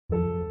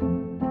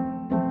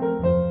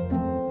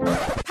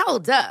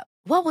Hold up.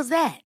 What was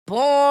that?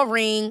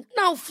 Boring.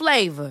 No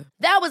flavor.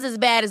 That was as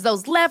bad as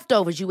those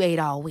leftovers you ate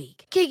all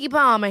week. Keke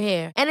Palmer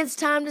here, and it's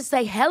time to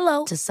say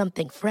hello to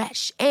something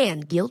fresh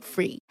and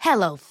guilt-free.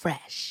 Hello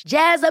Fresh.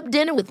 Jazz up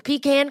dinner with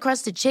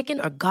pecan-crusted chicken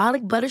or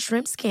garlic butter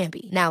shrimp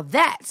scampi. Now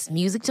that's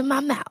music to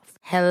my mouth.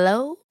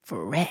 Hello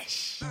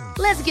Fresh.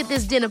 Let's get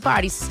this dinner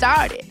party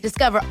started.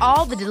 Discover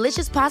all the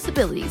delicious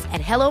possibilities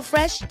at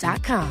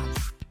hellofresh.com.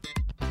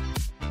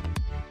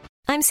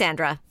 I'm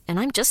Sandra, and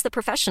I'm just the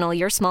professional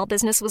your small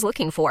business was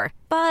looking for.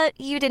 But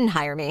you didn't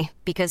hire me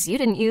because you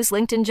didn't use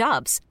LinkedIn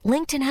Jobs.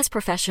 LinkedIn has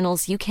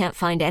professionals you can't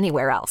find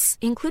anywhere else,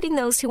 including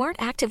those who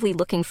aren't actively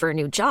looking for a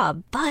new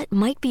job, but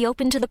might be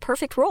open to the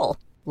perfect role,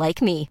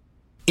 like me.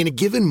 In a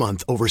given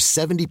month, over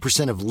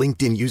 70% of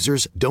LinkedIn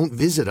users don't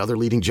visit other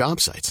leading job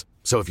sites.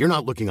 So if you're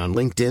not looking on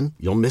LinkedIn,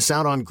 you'll miss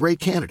out on great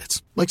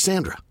candidates like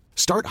Sandra.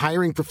 Start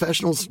hiring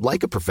professionals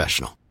like a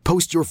professional.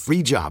 Post your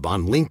free job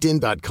on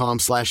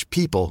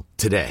linkedin.com/people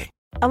today.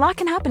 A lot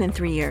can happen in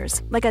 3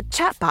 years, like a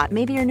chatbot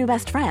may be your new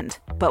best friend.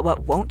 But what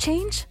won't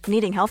change?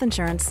 Needing health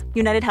insurance.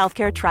 United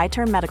Healthcare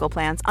Tri-Term Medical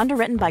Plans,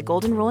 underwritten by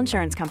Golden Rule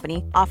Insurance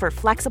Company, offer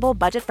flexible,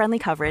 budget-friendly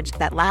coverage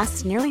that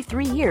lasts nearly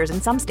 3 years in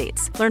some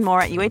states. Learn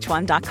more at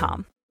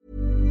uh1.com.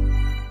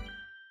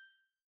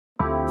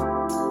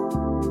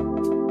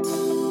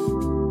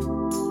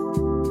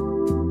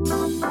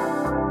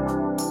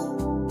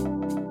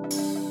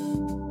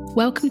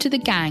 Welcome to the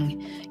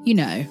gang, you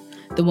know,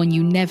 the one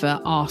you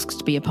never asked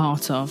to be a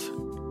part of.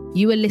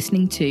 You are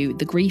listening to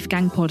the Grief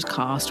Gang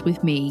podcast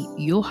with me,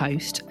 your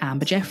host,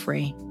 Amber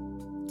Jeffrey.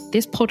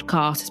 This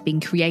podcast has been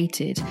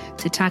created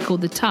to tackle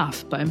the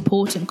tough but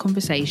important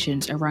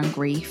conversations around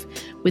grief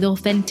with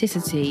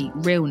authenticity,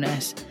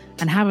 realness,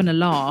 and having a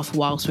laugh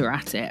whilst we're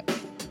at it.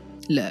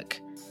 Look,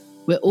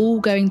 we're all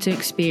going to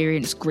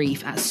experience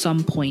grief at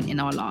some point in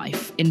our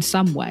life, in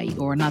some way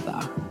or another.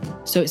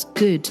 So it's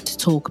good to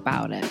talk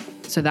about it,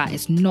 so that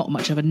it's not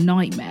much of a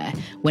nightmare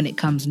when it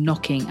comes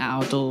knocking at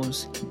our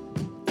doors.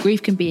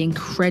 Grief can be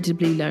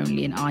incredibly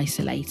lonely and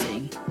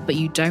isolating, but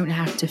you don't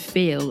have to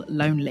feel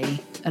lonely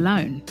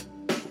alone.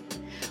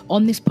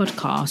 On this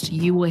podcast,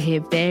 you will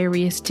hear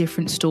various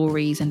different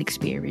stories and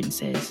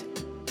experiences.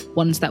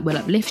 Ones that will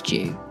uplift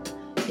you,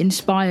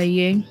 inspire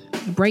you,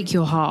 break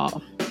your heart,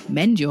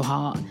 mend your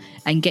heart,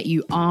 and get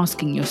you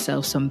asking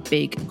yourself some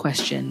big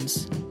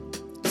questions.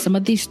 Some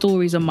of these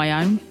stories are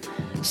my own,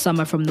 some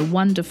are from the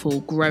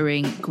wonderful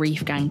growing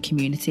Grief Gang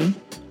community,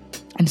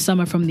 and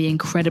some are from the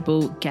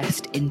incredible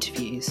guest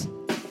interviews.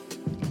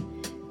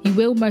 You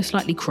will most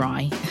likely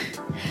cry.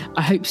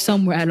 I hope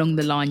somewhere along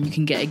the line you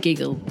can get a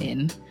giggle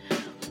in,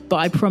 but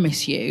I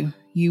promise you,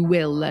 you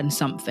will learn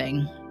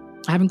something.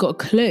 I haven't got a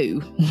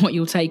clue what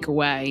you'll take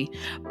away,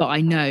 but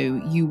I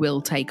know you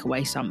will take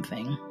away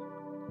something.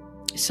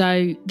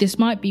 So this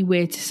might be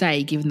weird to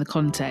say given the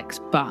context,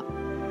 but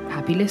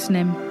happy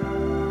listening.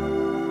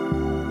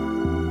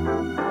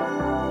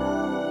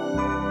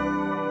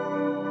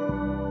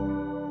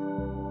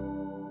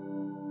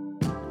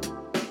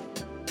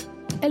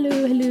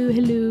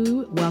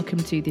 Hello. Welcome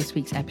to this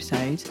week's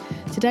episode.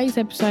 Today's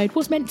episode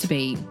was meant to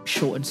be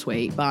short and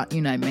sweet, but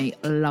you know me,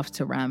 I love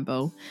to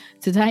ramble.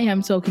 Today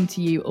I'm talking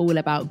to you all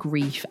about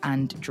grief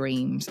and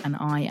dreams, and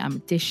I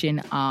am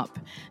dishing up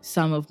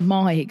some of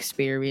my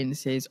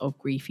experiences of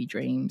griefy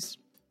dreams.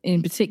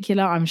 In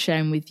particular, I'm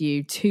sharing with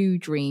you 2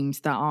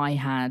 dreams that I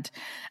had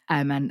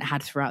and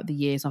had throughout the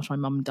years after my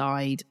mum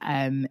died.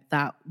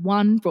 That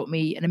one brought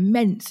me an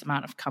immense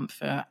amount of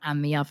comfort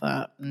and the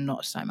other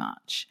not so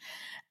much.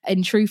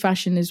 In true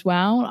fashion as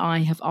well, I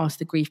have asked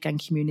the Grief Gang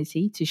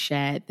community to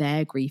share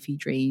their griefy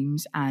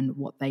dreams and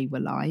what they were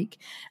like.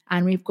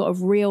 And we've got a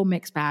real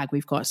mixed bag.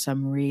 We've got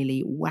some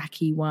really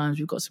wacky ones.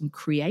 We've got some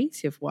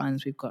creative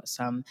ones. We've got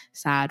some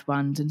sad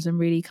ones and some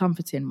really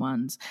comforting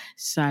ones.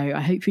 So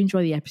I hope you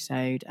enjoy the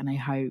episode, and I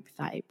hope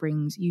that it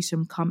brings you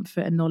some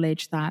comfort and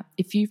knowledge that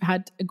if you've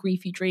had a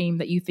griefy dream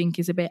that you think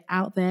is a bit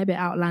out there, a bit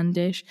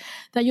outlandish,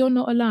 that you're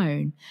not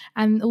alone.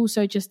 And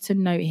also just to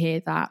note here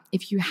that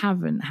if you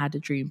haven't had a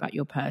dream about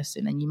your person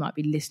and you might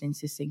be listening to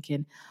this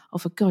thinking, oh,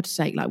 for God's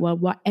sake, like, well,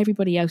 what,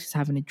 everybody else is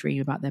having a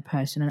dream about their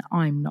person and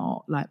I'm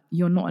not. Like,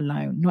 you're not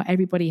alone. Not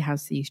everybody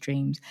has these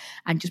dreams.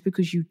 And just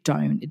because you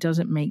don't, it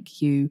doesn't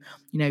make you,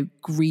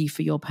 grieve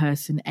for your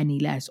person any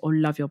less or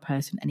love your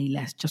person any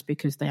less just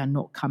because they are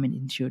not coming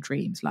into your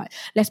dreams. Like,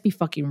 let's be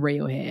fucking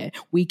real here.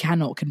 We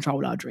cannot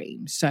control our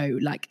dreams. So,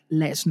 like,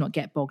 let's not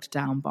get bogged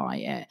down by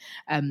it.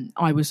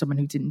 I was someone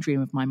who didn't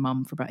dream of my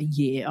mum for about a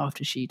year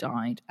after she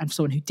died, and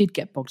someone who did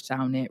get bogged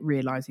down in it,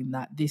 realising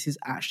that this is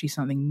actually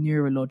something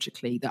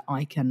neurologically that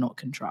I cannot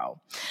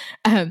control.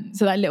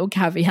 So that little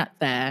caveat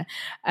there.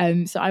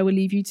 So I will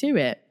leave you to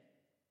it.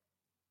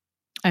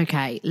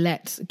 Okay,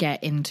 let's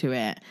get into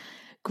it.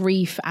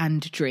 Grief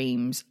and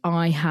dreams.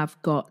 I have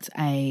got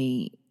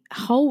a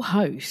whole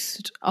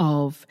host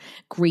of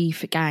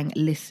Grief Gang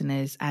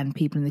listeners and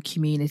people in the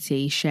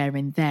community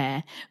sharing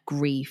their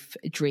grief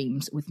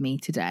dreams with me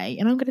today.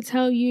 And I'm going to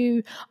tell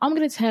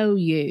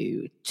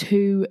you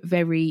 2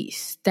 very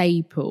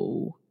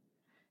staple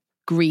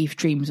grief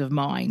dreams of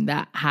mine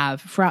that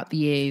have throughout the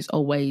years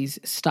always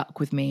stuck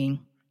with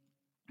me.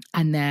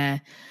 And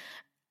they're,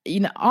 you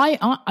know, I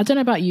don't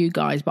know about you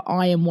guys, but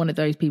I am one of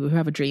those people who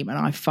have a dream and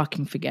I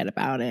fucking forget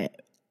about it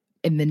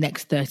in the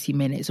next 30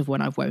 minutes of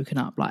when I've woken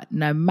up. Like,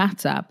 no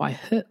matter by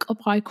hook or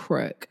by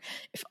crook,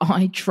 if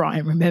I try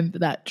and remember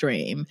that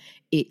dream,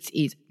 it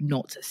is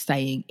not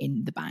staying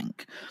in the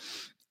bank.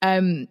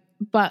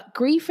 But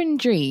grief and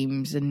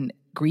dreams, and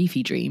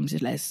griefy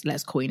dreams,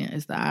 let's coin it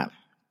as that,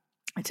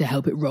 to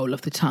help it roll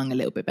off the tongue a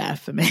little bit better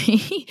for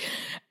me.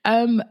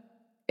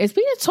 It's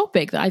been a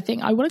topic that I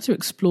think I wanted to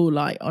explore,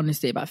 like,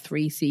 honestly, about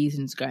 3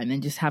 seasons ago, and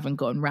then just haven't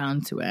gotten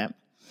round to it.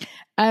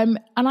 And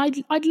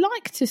I'd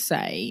like to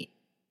say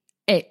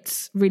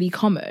it's really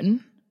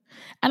common,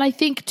 and I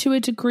think to a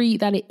degree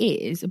that it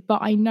is,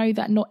 but I know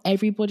that not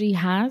everybody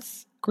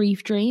has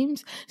grief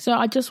dreams. So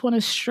I just want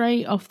to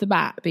straight off the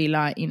bat be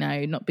like, you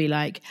know, not be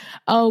like,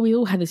 oh, we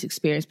all had this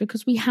experience,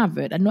 because we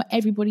haven't, and not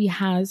everybody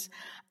has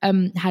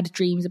had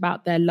dreams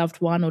about their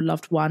loved one or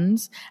loved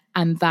ones.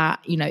 And that,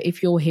 you know,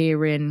 if you're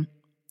hearing,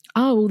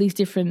 oh, all these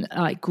different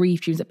like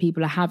grief dreams that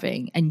people are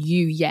having, and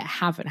you yet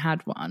haven't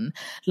had one,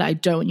 like, I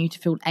don't want you to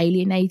feel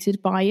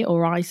alienated by it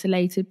or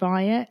isolated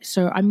by it.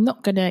 So I'm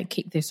not going to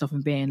kick this off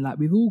and being like,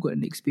 we've all got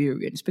an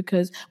experience,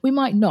 because we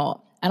might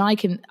not. And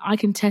I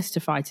can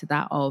testify to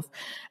that of,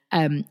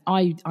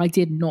 I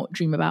did not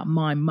dream about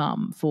my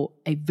mum for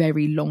a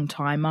very long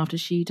time after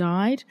she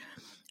died.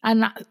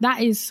 And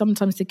that is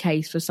sometimes the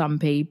case for some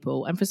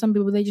people. And for some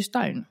people, they just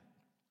don't.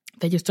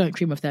 They just don't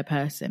dream of their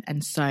person.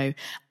 And so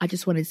I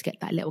just wanted to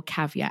get that little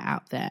caveat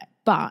out there.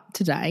 But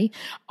today,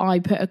 I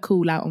put a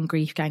call out on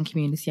Grief Gang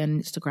Community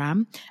on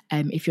Instagram.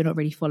 If you're not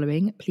really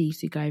following, please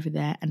do go over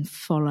there and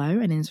follow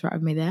and interact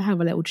with me there. Have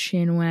a little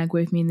chin wag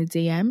with me in the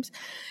DMs.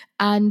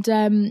 And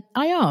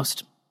I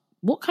asked,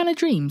 what kind of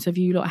dreams have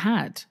you lot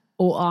had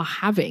or are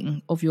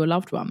having of your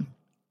loved one?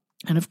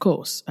 And of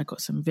course, I got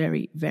some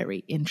very,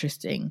 very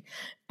interesting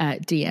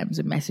DMs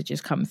and messages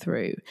come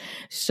through.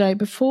 So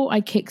before I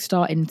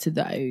kickstart into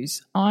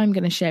those, I'm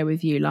going to share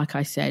with you, like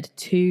I said,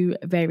 2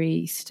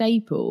 very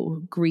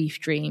staple grief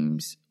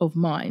dreams of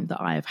mine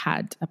that I have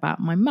had about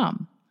my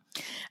mum.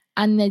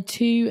 And they're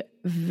 2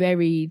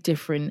 very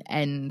different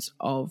ends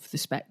of the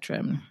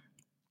spectrum.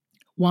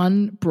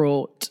 One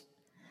brought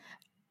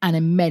an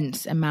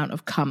immense amount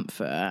of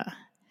comfort,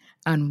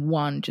 and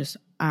one just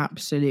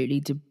absolutely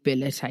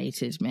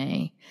debilitated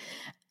me.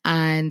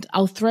 And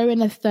I'll throw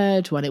in a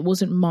third one. It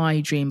wasn't my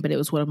dream, but it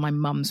was one of my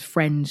mum's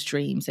friend's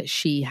dreams that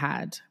she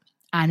had.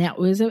 And that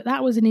was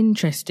an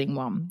interesting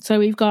one. So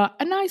we've got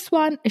a nice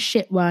one, a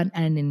shit one,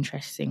 and an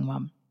interesting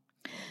one.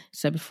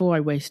 So before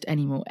I waste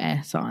any more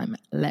airtime,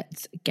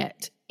 let's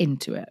get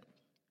into it.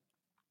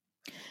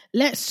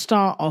 Let's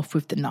start off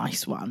with the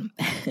nice one.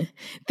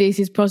 This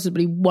is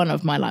possibly one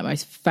of my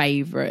most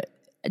favourite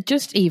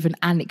just even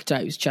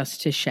anecdotes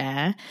just to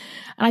share.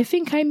 And I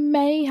think I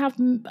may have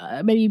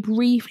maybe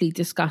briefly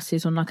discussed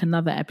this on like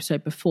another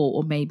episode before,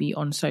 or maybe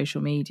on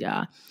social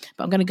media,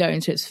 but I'm going to go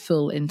into its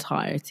full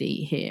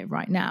entirety here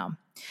right now.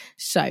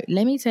 So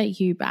let me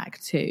take you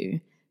back to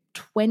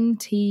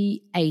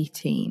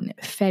 2018,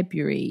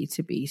 February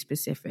to be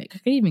specific. I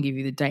can even give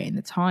you the date and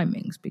the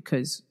timings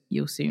because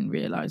you'll soon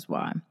realise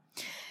why.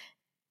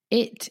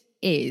 It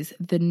is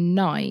the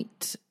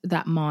night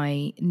that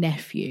my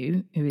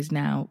nephew, who is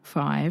now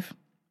 5,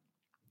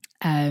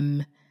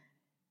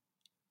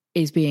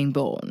 is being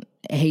born.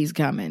 He's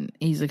coming.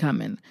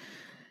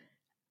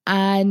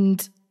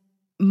 And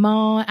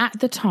at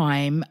the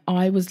time,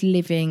 I was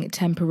living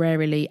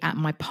temporarily at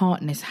my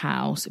partner's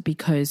house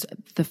because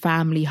the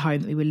family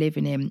home that we were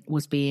living in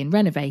was being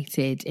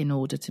renovated in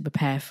order to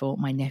prepare for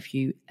my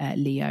nephew,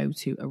 Leo,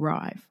 to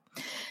arrive.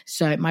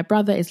 So my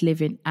brother is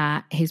living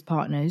at his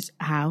partner's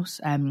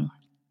house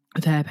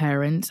with her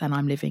parents, and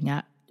I'm living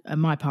at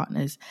my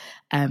partner's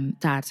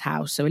dad's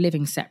house. So we're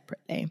living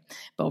separately,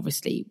 but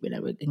obviously, you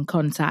know, we're in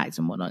contact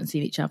and whatnot and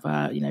seeing each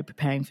other, you know,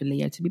 preparing for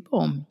Leo to be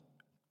born.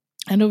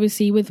 And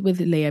obviously with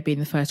Leo being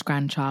the first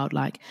grandchild,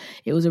 like,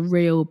 it was a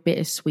real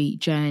bittersweet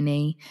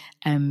journey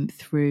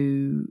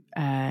through,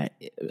 I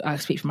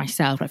speak for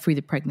myself, like through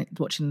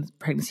watching the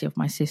pregnancy of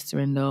my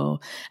sister-in-law,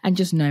 and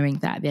just knowing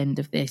that at the end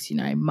of this, you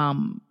know,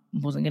 mum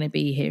wasn't going to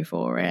be here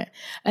for it.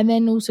 And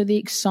then also the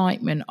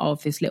excitement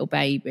of this little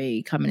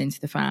baby coming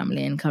into the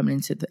family and coming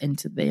into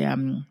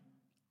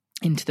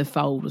the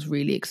fold was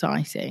really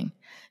exciting.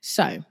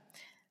 So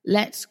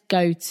let's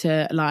go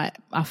to, like,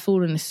 I've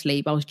fallen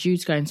asleep. I was due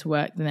to go into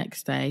work the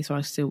next day, so I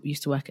still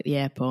used to work at the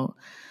airport,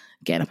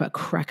 getting up at a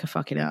crack of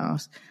fucking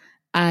ass.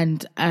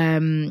 And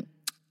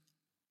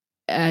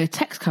a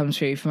text comes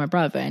through from my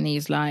brother, and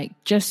he's like,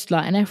 just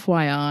like an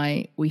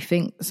FYI, we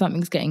think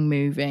something's getting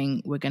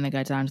moving. We're going to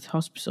go down to the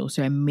hospital.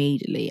 So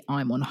immediately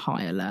I'm on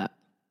high alert.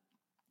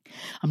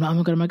 I'm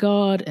like, oh my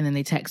God. And then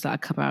they text like a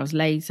couple hours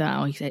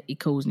later, he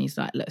calls and he's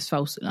like, look, it's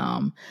false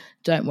alarm.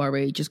 Don't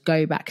worry. Just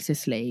go back to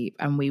sleep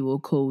and we will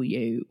call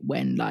you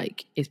when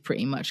like it's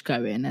pretty much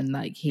going and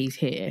like he's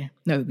here.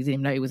 No, we didn't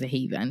even know he was a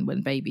he then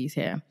when baby's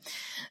here.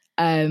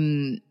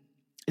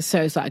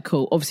 So it's like,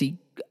 cool. Obviously,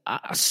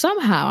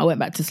 somehow I went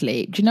back to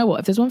sleep. Do you know what?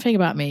 If there's one thing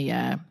about me,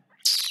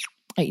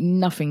 ain't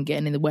nothing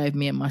getting in the way of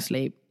me and my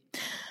sleep.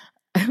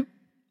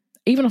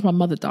 Even if my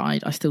mother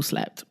died, I still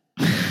slept.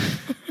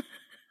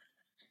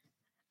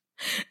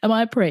 Am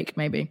I a prick?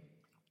 Maybe.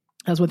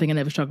 That's one thing I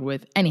never struggled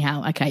with.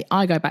 Anyhow, okay,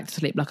 I go back to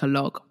sleep like a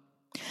log.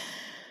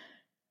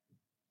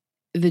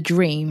 The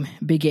dream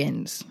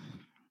begins.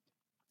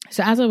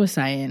 So as I was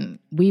saying,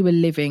 we were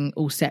living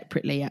all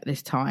separately at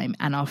this time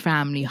and our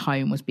family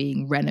home was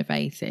being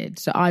renovated.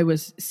 So I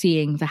was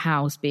seeing the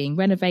house being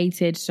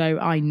renovated, so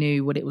I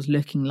knew what it was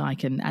looking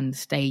like and the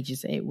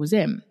stages it was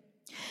in.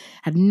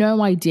 Had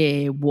no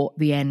idea what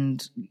the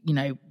end,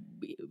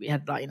 we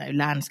had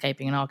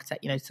landscaping and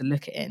architect, to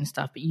look at it and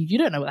stuff, but you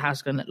don't know what the house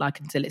is going to look like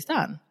until it's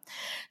done.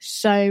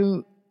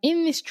 So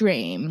in this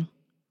dream,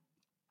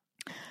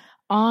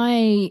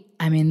 I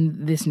am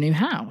in this new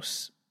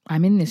house.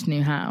 And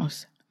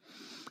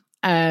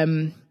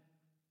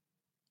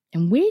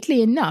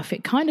weirdly enough,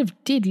 it kind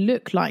of did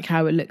look like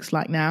how it looks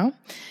like now.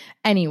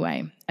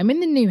 Anyway, I'm in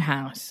the new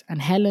house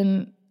and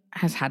Helen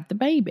has had the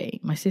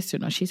baby. My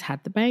sister-in-law, she's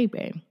had the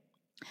baby.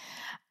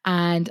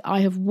 And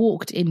I have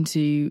walked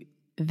into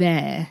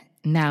their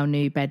now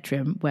new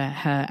bedroom where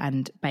her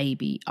and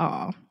baby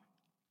are.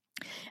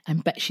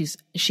 And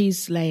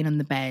she's laying on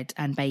the bed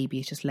and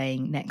baby is just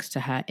laying next to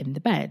her in the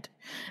bed.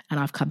 And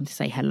I've come to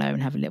say hello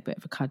and have a little bit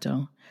of a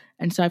cuddle.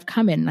 And so I've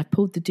come in and I've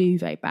pulled the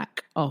duvet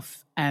back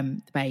off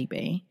the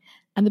baby.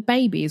 And the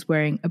baby is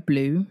wearing a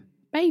blue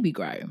baby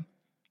grow.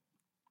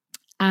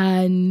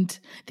 And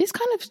this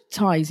kind of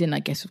ties in, I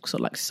guess, with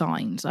sort of like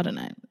signs. I don't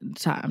know.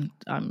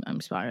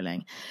 I'm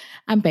spiraling.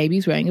 And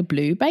baby's wearing a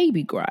blue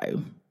baby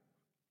grow.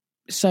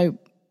 So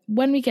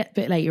when we get a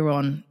bit later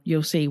on,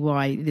 you'll see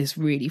why this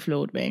really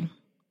floored me.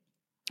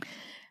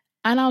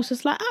 And I was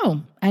just like,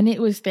 oh. And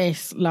it was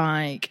this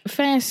like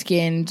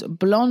fair-skinned,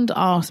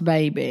 blonde-ass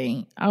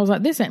baby. I was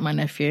like, this ain't my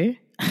nephew.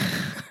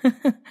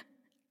 I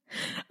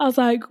was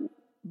like,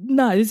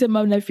 no, this isn't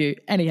my nephew.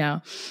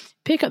 Anyhow,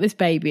 pick up this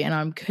baby and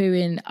I'm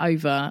cooing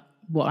over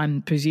what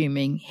I'm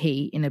presuming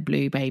he in a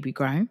blue baby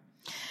grow.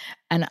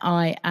 And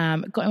I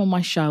got him on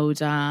my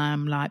shoulder.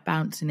 I'm like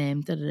bouncing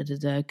him,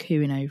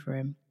 cooing over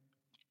him.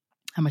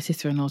 And my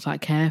sister-in-law was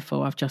like,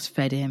 careful, I've just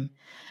fed him.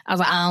 I was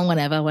like, oh,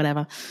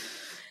 whatever.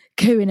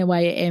 Cooing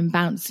away at him,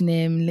 bouncing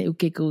him, little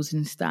giggles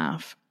and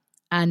stuff.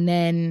 And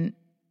then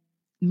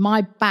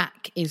my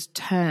back is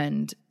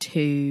turned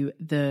to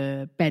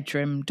the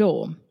bedroom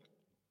door.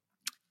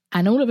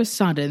 And all of a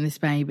sudden, this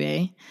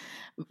baby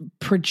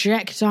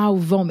projectile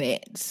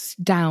vomits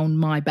down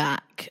my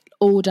back,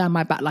 all down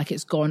my back, like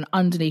it's gone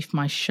underneath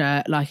my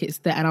shirt, like it's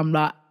there. And I'm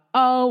like,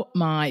 oh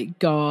my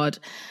God.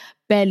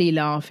 Belly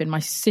laughing. My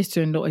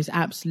sister-in-law is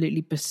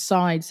absolutely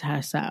beside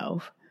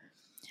herself.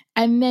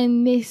 And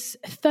then this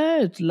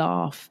third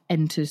laugh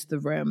enters the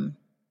room.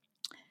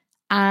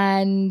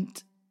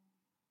 And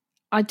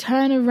I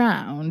turn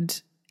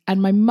around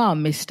and my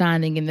mum is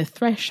standing in the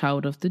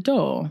threshold of the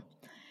door.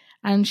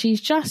 And she's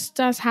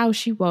just as how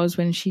she was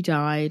when she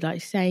died,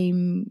 like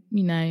same,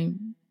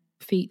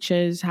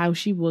 features, how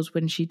she was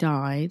when she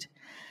died.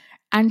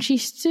 And she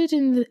stood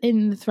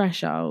in the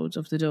threshold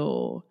of the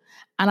door.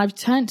 And I've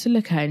turned to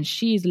look at her and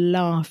she's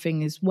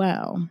laughing as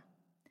well.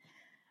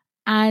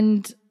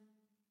 And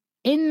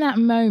in that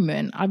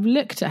moment, I've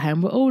looked at her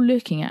and we're all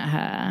looking at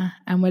her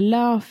and we're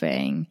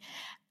laughing.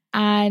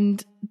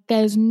 And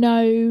there's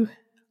no,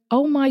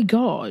 oh my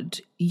God,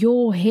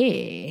 you're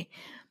here.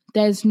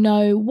 There's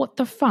no, what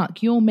the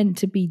fuck, you're meant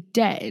to be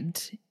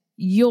dead.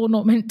 You're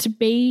not meant to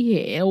be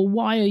here. Or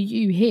why are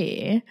you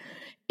here?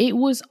 It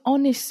was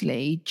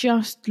honestly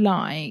just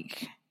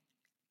like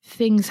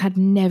things had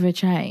never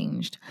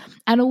changed.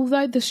 And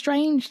although the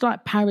strange,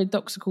 like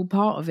paradoxical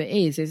part of it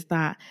is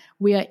that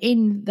we are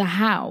in the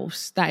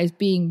house that is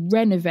being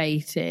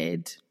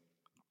renovated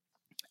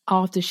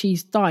after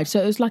she's died.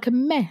 So it was like a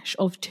mesh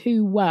of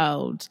two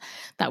worlds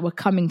that were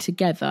coming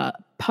together,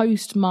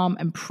 post-mum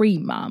and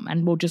pre-mum,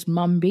 and well, just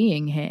mum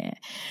being here.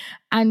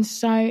 And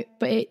so,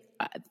 but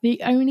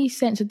the only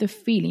sense of the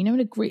feeling,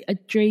 when a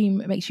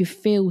dream makes you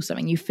feel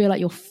something, you feel like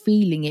you're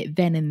feeling it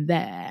then and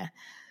there.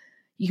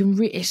 You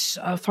can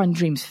I find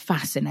dreams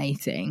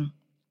fascinating.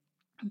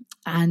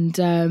 And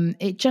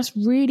it just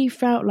really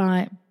felt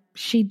like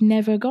she'd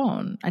never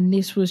gone. And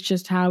this was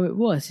just how it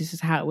was. This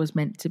is how it was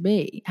meant to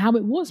be. How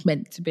it was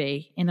meant to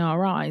be in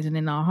our eyes and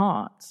in our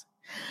hearts.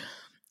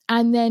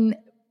 And then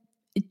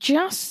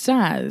just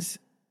as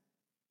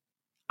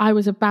I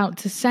was about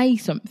to say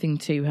something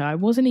to her, I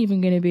wasn't even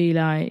going to be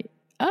like,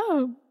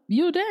 oh,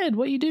 you're dead.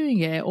 What are you doing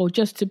here? Or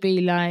just to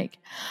be like,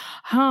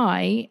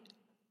 hi,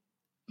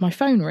 my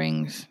phone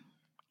rings.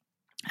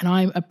 And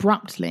I'm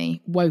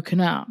abruptly woken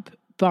up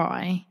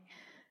by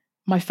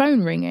my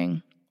phone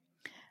ringing.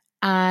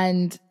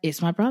 And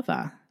it's my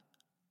brother.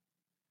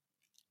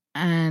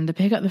 And I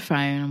pick up the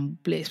phone and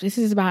this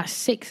is about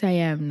 6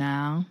 a.m.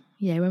 now.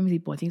 Yeah, when was he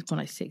born? I think it's born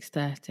like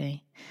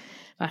 6:30.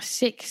 About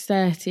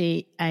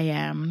 6:30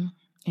 a.m.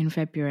 in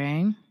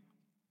February.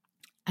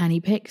 And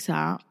he picks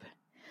up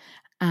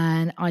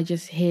and I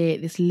just hear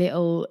this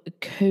little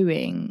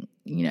cooing,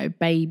 you know,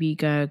 baby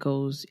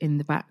gurgles in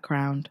the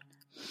background.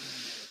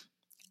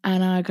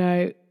 And I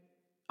go,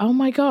 oh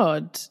my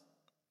God.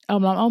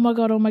 I'm like,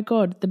 oh my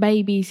God, the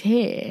baby's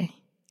here.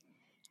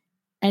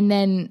 And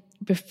then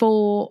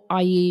before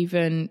I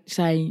even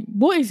say,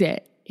 what is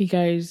it? He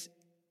goes,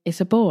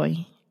 it's a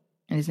boy.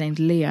 And his name's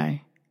Leo.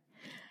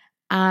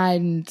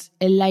 And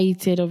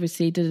elated,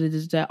 obviously,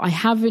 I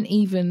haven't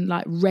even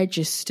like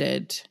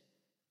registered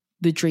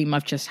the dream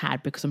I've just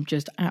had because I'm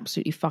just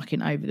absolutely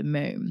fucking over the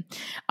moon.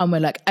 And we're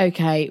like,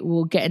 okay,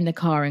 we'll get in the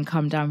car and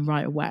come down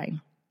right away.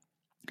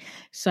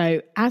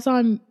 So as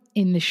I'm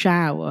in the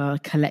shower,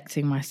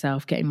 collecting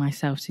myself, getting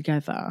myself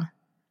together,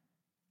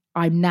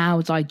 I'm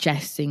now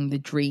digesting the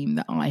dream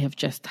that I have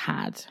just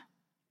had.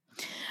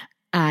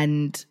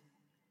 And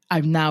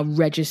I've now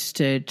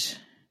registered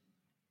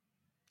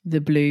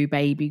the blue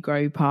baby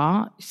grow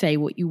part. Say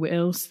what you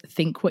will,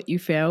 think what you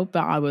feel,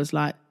 but I was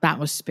like, that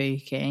was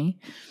spooky.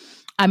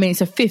 I mean,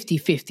 it's a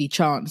 50-50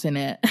 chance, isn't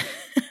it?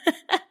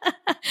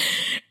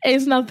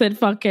 It's nothing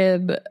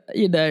fucking,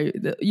 you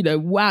know,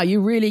 wow,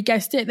 you really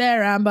guessed it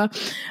there, Amber.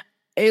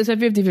 It was a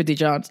 50-50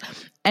 chance.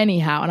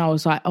 Anyhow, and I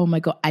was like, oh my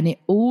God. And it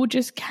all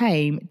just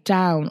came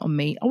down on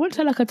me. I wouldn't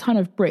say like a ton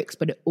of bricks,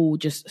 but it all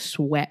just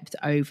swept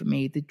over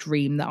me, the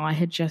dream that I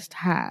had just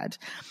had.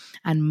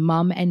 And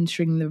mum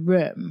entering the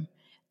room.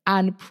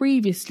 And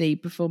previously,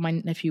 before my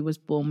nephew was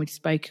born, we'd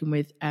spoken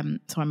with some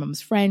of my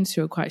mum's friends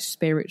who are quite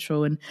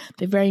spiritual, and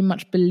they very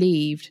much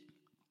believe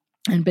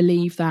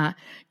that,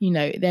 you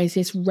know, there's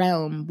this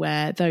realm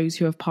where those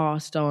who have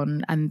passed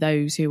on and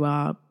those who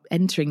are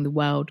entering the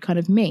world kind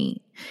of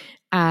meet.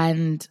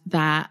 And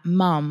that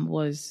mum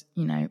was,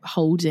 you know,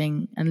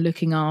 holding and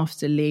looking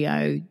after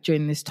Leo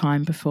during this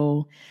time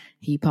before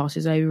he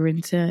passes over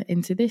into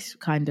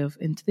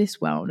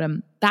this world.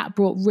 And that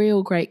brought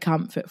real great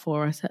comfort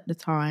for us at the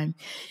time.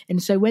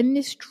 And so when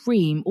this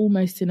dream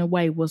almost in a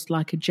way was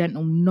like a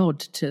gentle nod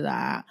to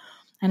that,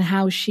 and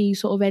how she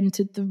sort of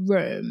entered the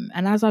room.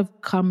 And as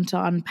I've come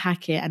to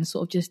unpack it and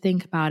sort of just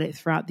think about it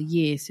throughout the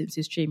years since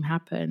this dream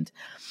happened,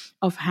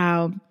 of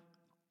how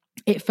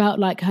it felt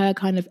like her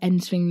kind of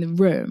entering the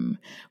room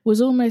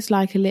was almost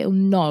like a little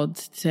nod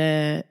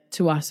to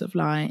us of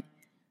like,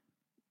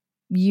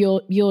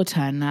 your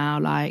turn now,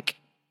 like,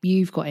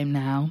 you've got him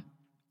now.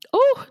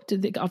 Oh,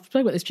 I've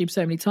spoken about this dream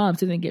so many times,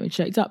 didn't get me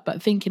choked up,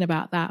 but thinking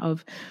about that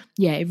of,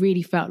 yeah, it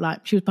really felt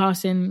like she was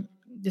passing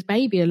this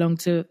baby along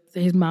to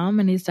his mum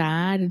and his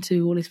dad and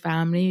to all his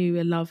family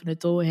who love and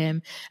adore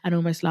him, and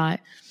almost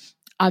like,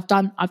 I've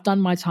done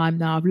my time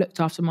now. I've looked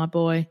after my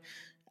boy,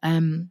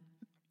 and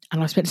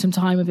I spent some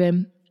time with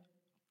him.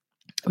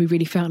 We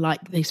really felt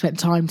like they spent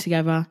time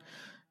together,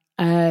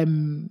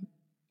 in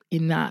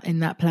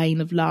that plane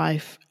of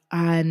life.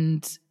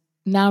 And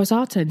now it's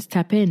our turn to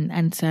tap in,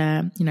 and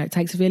you know, it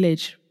takes a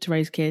village to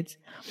raise kids.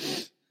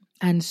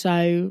 And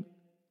so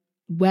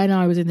when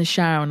I was in the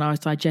shower and I was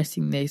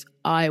digesting this,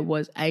 I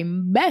was a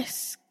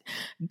mess.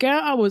 Girl,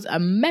 I was a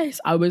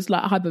mess. I was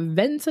like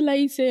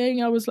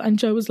hyperventilating. And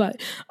Joe was like,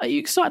 are you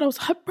excited? I was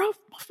like, bro,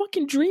 my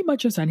fucking dream I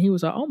just had. And he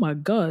was like, oh my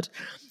God.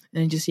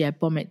 And just,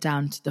 bomb it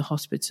down to the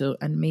hospital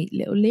and meet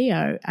little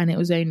Leo. And it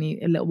was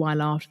only a little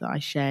while after that I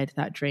shared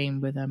that dream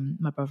with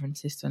my brother and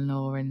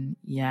sister-in-law. And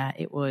yeah,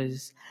 it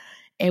was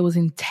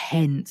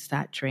intense,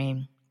 that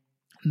dream.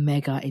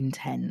 Mega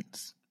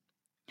intense.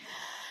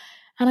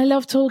 And I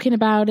love talking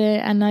about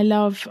it. And I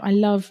love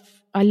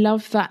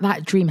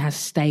that dream has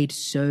stayed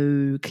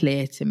so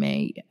clear to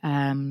me.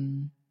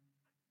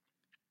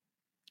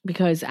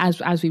 Because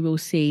as we will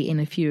see in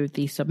a few of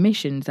these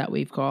submissions that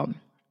we've got,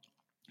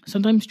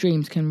 sometimes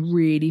dreams can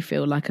really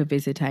feel like a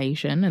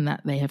visitation and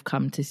that they have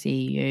come to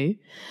see you.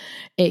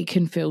 It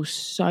can feel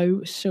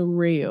so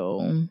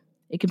surreal.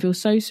 It can feel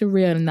so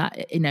surreal in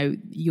that, you know,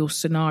 your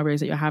scenarios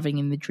that you're having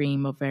in the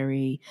dream are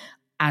very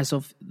as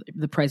of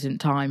the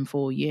present time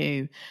for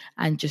you.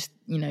 And just,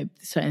 you know,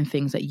 certain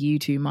things that you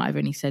two might have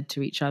only said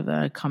to each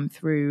other come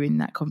through in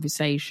that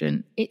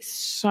conversation. It's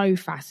so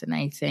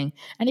fascinating.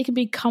 And it can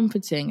be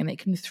comforting and it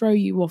can throw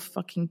you off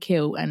fucking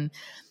kilt. And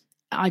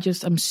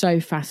I'm so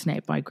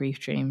fascinated by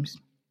grief dreams.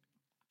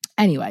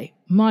 Anyway,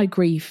 my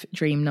grief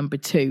dream number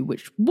 2,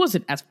 which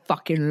wasn't as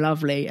fucking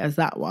lovely as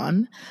that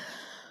one.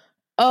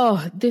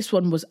 Oh, this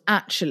one was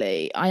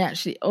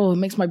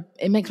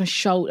it makes my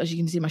shoulder, as you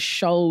can see, my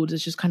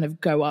shoulders just kind of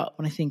go up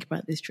when I think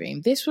about this dream.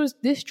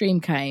 This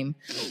dream came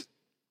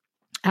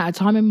at a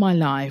time in my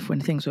life when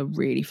things were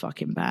really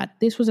fucking bad.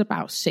 This was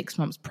about 6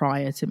 months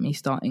prior to me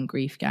starting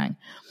Grief Gang,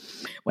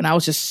 when I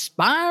was just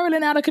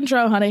spiraling out of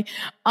control, honey.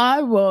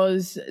 I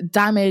was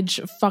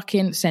damage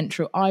fucking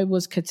central. I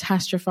was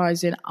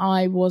catastrophizing.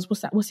 I was,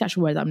 what's the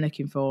actual word that I'm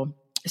looking for?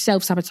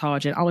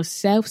 Self-sabotaging. I was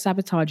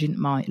self-sabotaging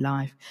my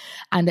life.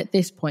 And at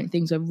this point,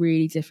 things are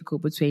really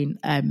difficult between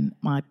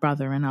my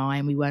brother and I,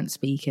 and we weren't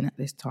speaking at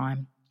this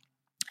time.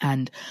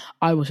 And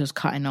I was just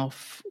cutting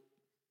off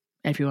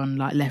everyone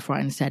like left, right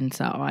and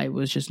centre. I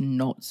was just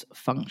not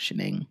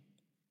functioning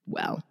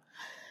well.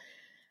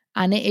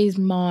 And it is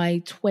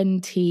my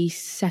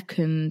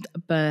 22nd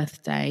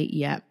birthday,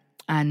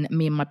 And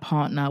me and my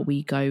partner,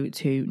 we go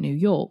to New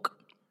York.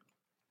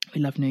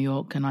 We love New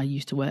York, and I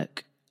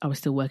was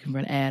still working for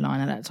an airline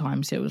at that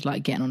time, so it was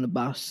like getting on the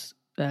bus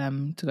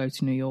to go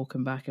to New York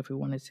and back if we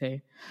wanted to.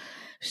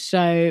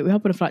 So we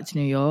hop on a flight to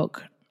New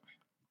York.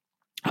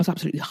 I was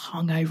absolutely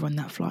hungover on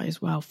that flight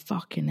as well.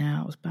 Fucking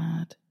hell, it was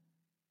bad.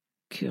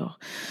 Cool.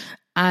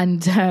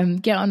 And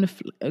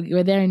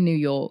we're there in New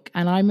York,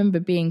 and I remember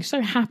being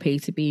so happy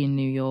to be in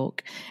New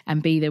York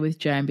and be there with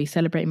Joe and be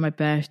celebrating my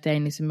birthday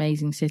in this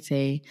amazing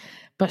city,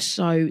 but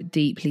so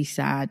deeply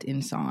sad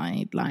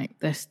inside. Like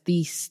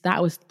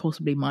that was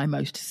possibly my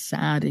most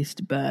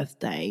saddest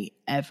birthday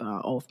ever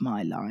of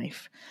my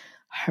life.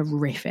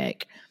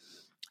 Horrific.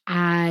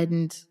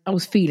 And I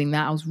was feeling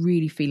that. I was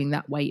really feeling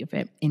that weight of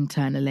it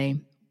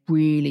internally,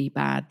 really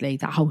badly.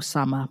 That whole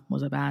summer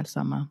was a bad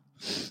summer.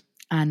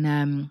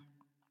 And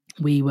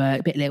we were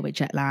a little bit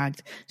jet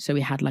lagged, so we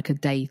had like a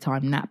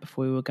daytime nap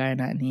before we were going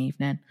out in the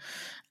evening.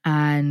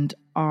 And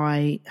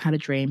I had a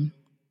dream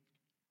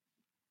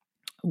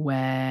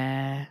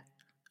where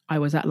I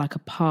was at like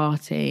a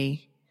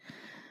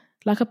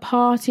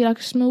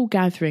small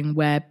gathering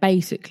where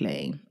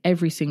basically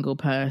every single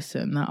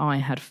person that I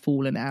had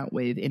fallen out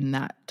with in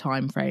that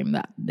time frame,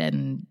 that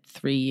then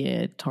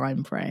 3-year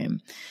time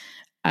frame,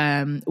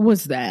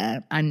 was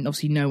there. And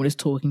obviously no one is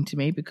talking to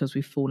me because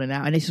we've fallen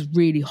out, and this is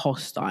really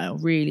hostile,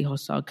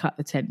 cut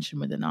the tension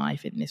with a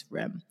knife in this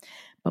room.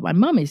 But my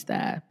mum is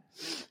there,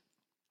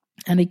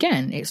 and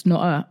again, it's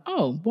not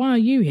why are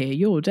you here,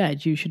 you're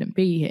dead, you shouldn't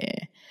be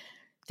here.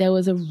 There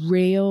was a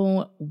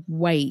real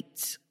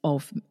weight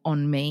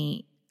on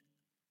me,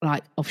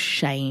 like of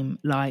shame.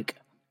 Like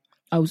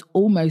I was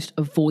almost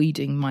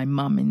avoiding my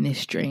mum in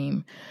this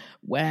dream,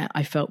 where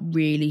I felt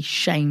really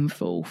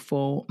shameful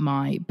for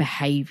my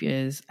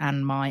behaviours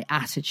and my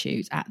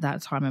attitudes at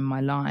that time in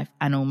my life.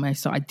 And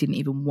almost so I didn't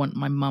even want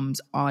my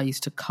mum's eyes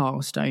to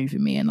cast over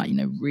me and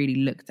really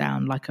look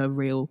down like a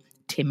real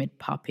timid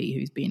puppy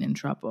who's been in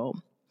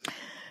trouble.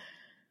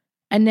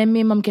 And then me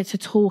and mum get to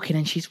talking,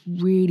 and she's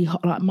really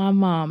hot. Like my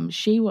mum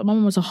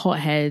was a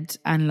hothead,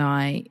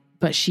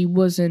 but she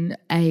wasn't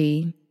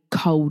a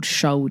cold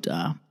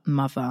shoulder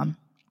mother.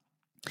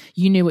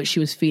 You knew what she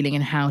was feeling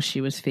and how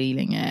she was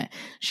feeling it.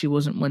 She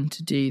wasn't one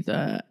to do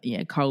the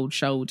cold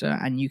shoulder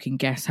and you can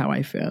guess how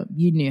I felt.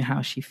 You knew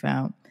how she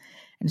felt.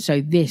 And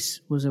so this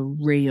was a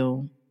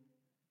real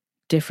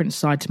different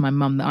side to my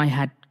mum that I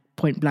had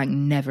point blank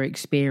never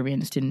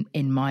experienced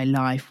in my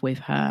life with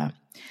her.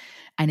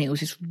 And it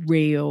was this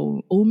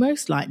real,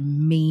 almost like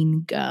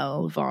mean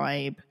girl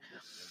vibe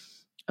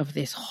of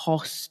this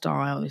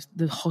hostile,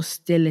 the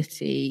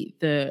hostility,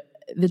 the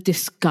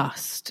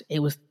disgust.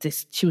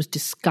 She was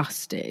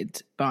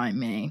disgusted by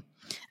me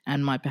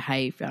and my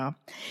behaviour.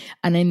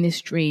 And in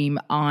this dream,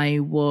 I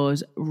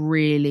was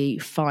really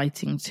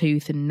fighting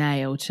tooth and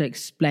nail to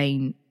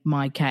explain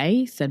my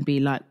case and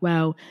be like,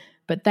 well,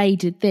 but they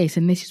did this,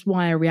 and this is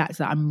why I react to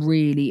that. I'm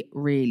really,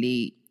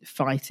 really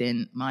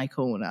fighting my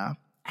corner.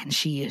 And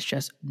she is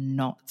just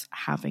not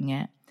having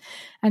it.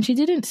 And she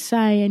didn't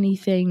say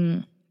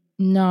anything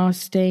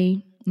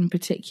nasty in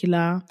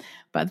particular,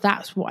 but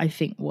that's what I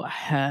think what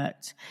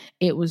hurt.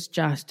 It was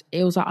like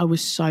I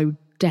was so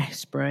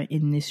desperate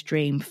in this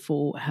dream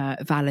for her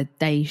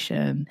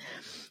validation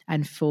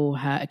and for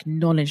her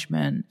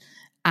acknowledgement.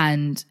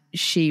 And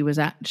she was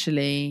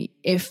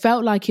it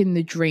felt like in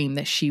the dream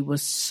that she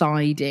was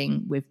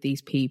siding with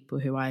these people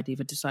who I had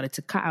either decided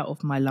to cut out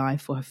of my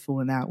life or have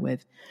fallen out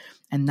with.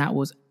 And that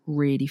was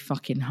really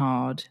fucking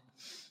hard.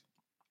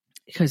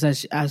 Because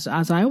as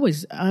I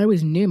always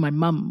knew, my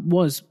mum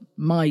was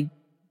my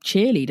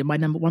cheerleader, my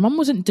number one. My mum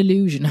wasn't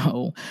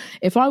delusional.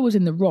 If I was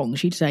in the wrong,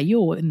 she'd say,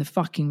 you're in the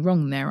fucking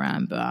wrong there,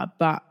 Amber,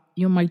 but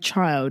you're my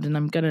child and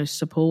I'm going to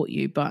support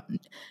you, but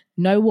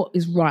know what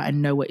is right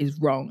and know what is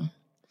wrong.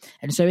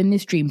 And so in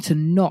this dream, to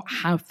not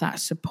have that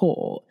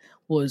support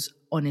was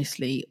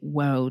honestly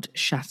world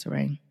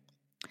shattering.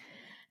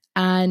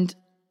 And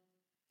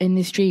in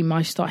this dream,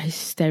 I start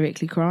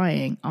hysterically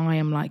crying. I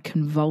am like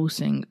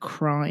convulsing,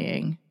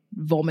 crying,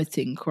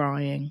 vomiting,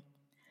 crying.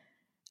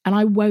 And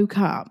I woke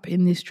up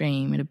in this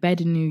dream in a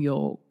bed in New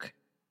York,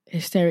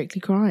 hysterically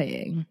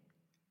crying.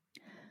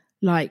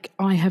 Like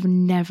I have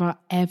never,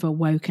 ever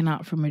woken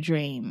up from a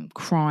dream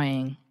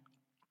crying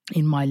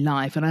in my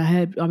life. And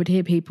I would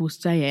hear people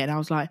say it and I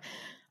was like,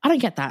 I don't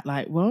get that.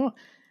 Like, what?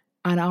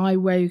 And I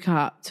woke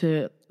up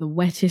to the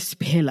wettest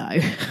pillow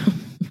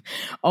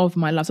of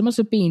my life. So I must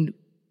have been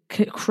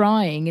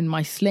crying in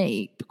my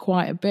sleep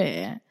quite a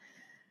bit.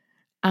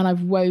 And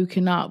I've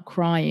woken up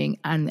crying,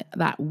 and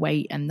that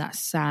weight and that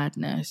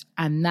sadness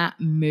and that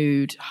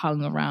mood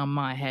hung around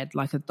my head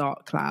like a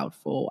dark cloud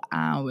for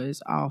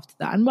hours after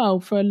that. And well,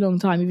 for a long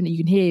time, even you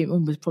can hear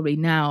almost probably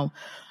now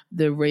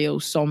the real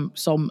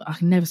I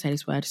can never say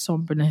this word,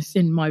 somberness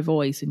in my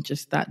voice, and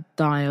just that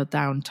dialed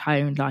down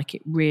tone. Like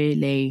it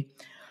really,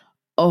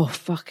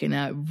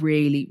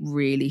 really,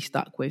 really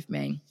stuck with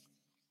me.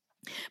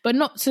 but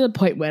not to the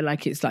point where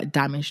like it's like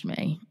damaged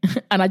me.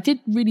 And I did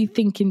really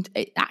think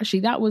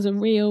actually that was a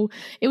real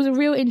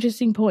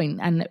interesting point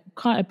and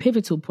quite a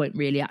pivotal point,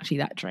 really, actually,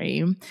 that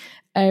dream,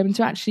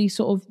 to actually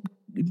sort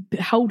of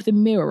hold the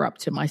mirror up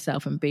to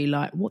myself and be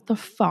like, what the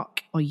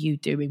fuck are you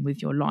doing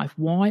with your life?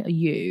 Why are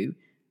you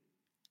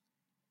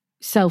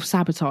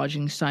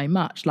self-sabotaging so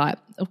much? Like,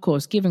 of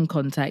course, given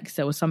context,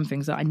 there were some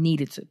things that I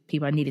needed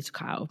to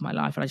cut out of my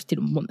life, and I just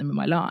didn't want them in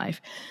my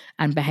life,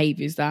 and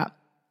behaviors that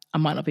I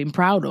might not have been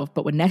proud of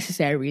but were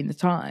necessary in the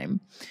time.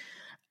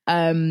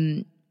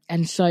 And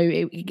so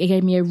it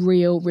gave me a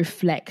real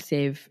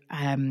reflective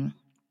an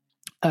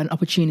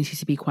opportunity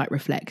to be quite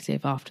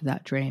reflective after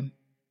that dream.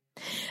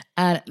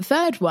 And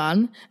third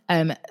one,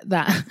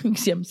 that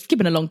see, I'm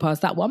skipping along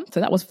past that one.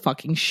 So that was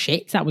fucking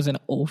shit. That was an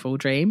awful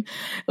dream.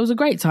 It was a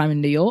great time in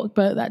New York,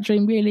 but that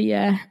dream really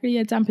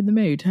dampened the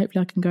mood.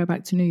 Hopefully I can go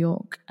back to New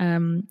York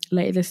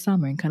later this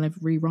summer and kind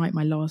of rewrite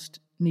my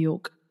last New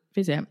York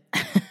visit.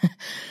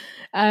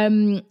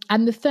 And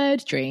the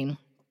third dream,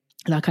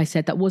 like I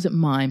said, that wasn't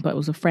mine, but it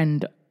was a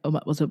friend,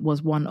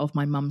 was one of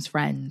my mum's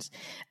friends.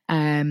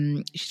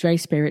 She's very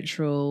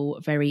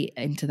spiritual, very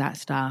into that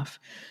stuff.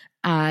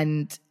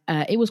 And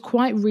it was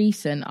quite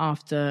recent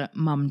after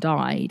mum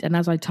died. And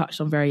as I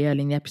touched on very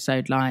early in the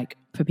episode, like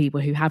for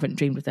people who haven't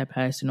dreamed of their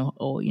person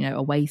or you know,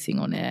 are waiting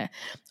on it,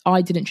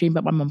 I didn't dream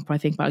about my mum for I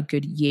think about a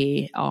good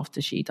year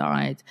after she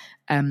died.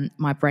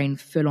 My brain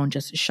full on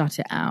just shut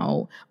it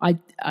out. I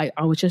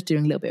was just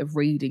doing a little bit of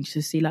reading just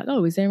to see like,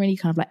 oh, is there any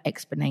kind of like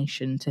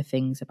explanation to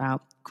things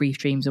about grief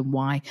dreams and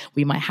why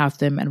we might have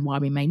them and why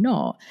we may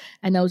not?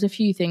 And there was a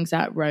few things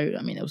that wrote,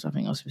 I mean, there was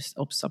something else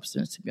of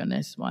substance, to be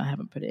honest, why I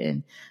haven't put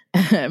it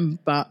in.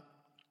 But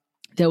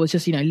there was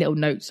just, you know, little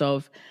notes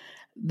of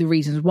the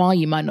reasons why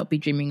you might not be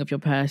dreaming of your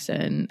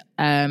person.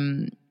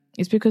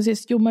 It's because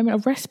it's your moment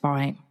of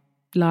respite.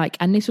 Like,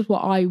 and this is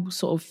what I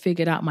sort of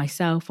figured out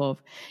myself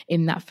of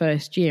in that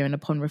first year, and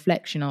upon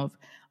reflection of,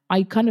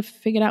 I kind of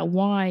figured out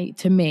why,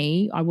 to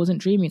me, I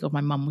wasn't dreaming of my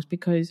mum, was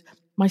because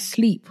my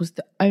sleep was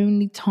the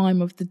only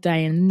time of the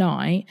day and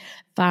night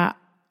that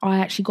I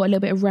actually got a little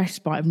bit of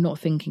respite of not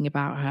thinking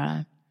about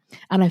her.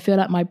 And I feel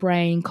like my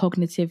brain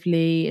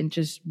cognitively and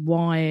just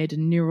wired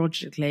and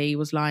neurologically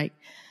was like,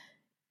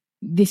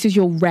 this is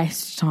your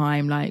rest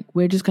time. Like,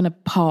 we're just going to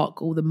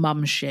park all the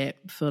mum shit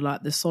for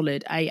like the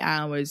solid 8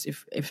 hours,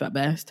 if at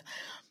best,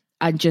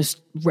 and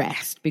just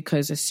rest,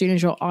 because as soon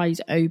as your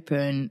eyes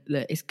open,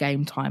 look, it's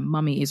game time.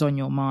 Mummy is on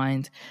your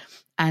mind.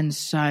 And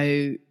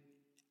so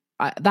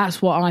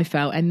that's what I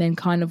felt. And then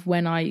kind of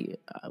when I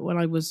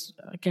was,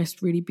 I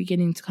guess, really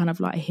beginning to kind of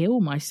like heal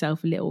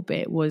myself a little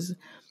bit, was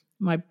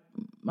my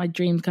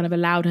dreams kind of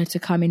allowed her to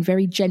come in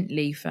very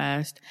gently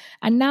first.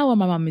 And now when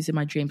my mum is in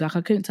my dreams, like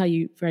I couldn't tell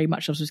you very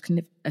much of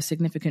a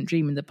significant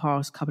dream in the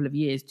past couple of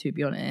years, to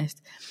be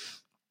honest.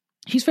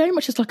 She's very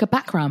much just like a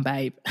background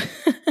babe.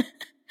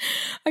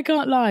 I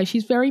can't lie.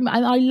 She's very, and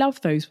I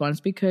love those ones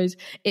because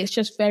it's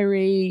just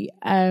very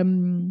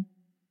mundane.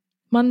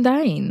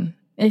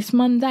 It's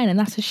mundane, and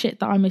that's the shit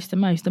that I miss the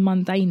most, the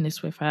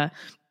mundaneness with her.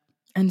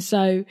 And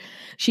so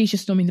she's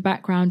just normally in the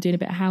background doing a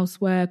bit of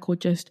housework or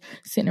just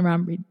sitting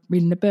around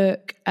reading a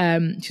book.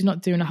 She's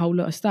not doing a whole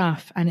lot of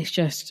stuff, and it's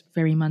just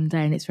very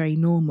mundane. It's very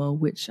normal,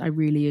 which I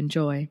really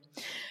enjoy.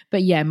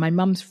 But yeah, my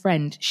mum's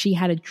friend, she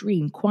had a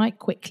dream quite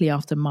quickly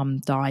after mum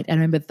died. And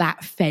I remember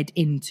that fed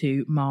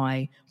into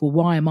my, well,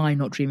 why am I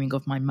not dreaming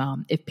of my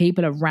mum? If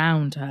people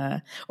around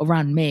her,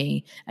 around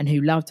me, and who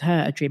loved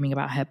her are dreaming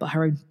about her, but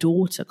her own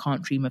daughter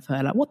can't dream of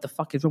her, like, what the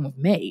fuck is wrong with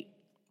me?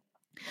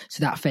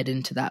 So that fed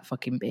into that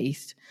fucking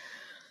beast.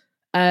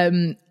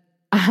 And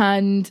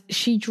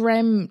she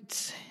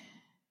dreamt,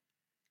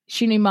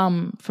 she knew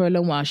mum for a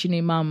long while. She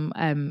knew mum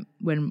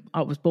when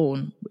I was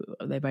born.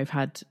 They both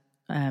had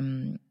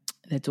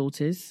their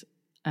daughters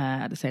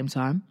at the same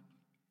time,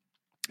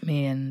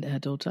 me and her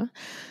daughter.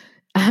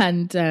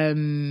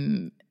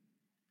 And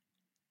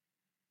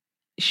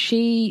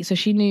she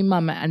knew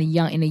mum in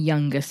a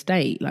younger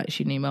state, like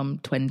she knew mum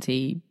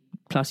 20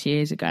 plus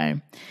years ago.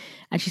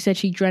 And she said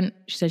she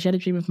had a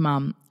dream of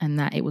mum, and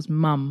that it was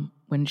mum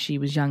when she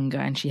was younger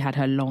and she had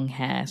her long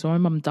hair. So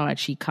when mum died,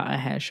 she cut her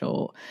hair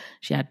short.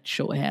 She had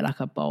short hair, like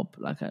a bob,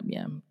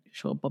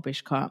 short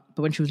bobbish cut.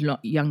 But when she was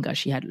younger,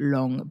 she had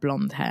long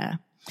blonde hair.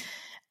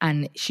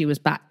 And she was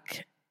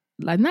back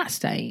like in that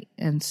state.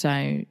 And so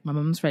my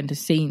mum's friend has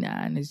seen her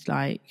and is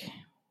like,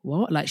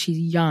 what? Like, she's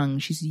young,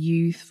 she's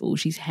youthful,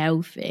 she's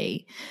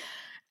healthy.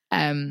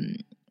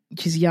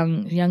 She's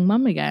young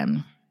mum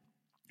again.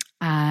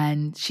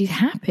 And she's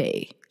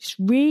happy. She's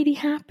really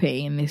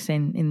happy in this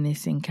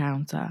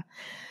encounter.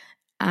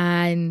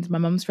 And my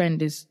mum's friend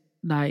is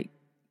like,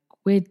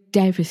 we're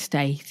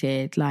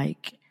devastated.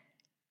 Like,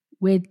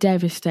 we're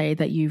devastated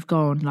that you've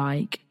gone.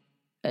 Like,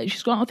 I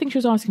think she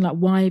was asking, like,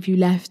 why have you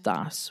left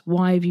us?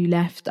 Why have you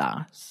left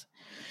us?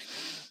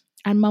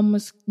 And mum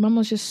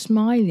was just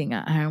smiling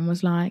at her and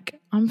was like,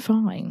 I'm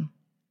fine.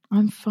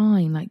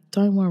 Like,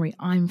 don't worry,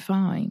 I'm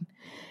fine.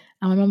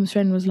 And my mum's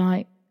friend was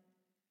like,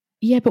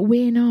 yeah, but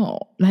we're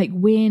not. Like,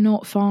 we're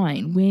not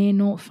fine. We're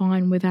not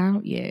fine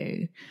without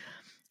you.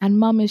 And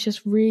mum is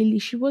just really,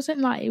 she wasn't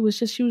like, it was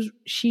just,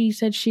 she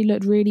said she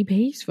looked really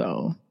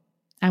peaceful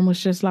and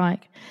was just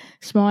like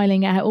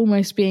smiling at her,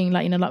 almost being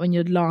like, you know, like when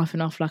you're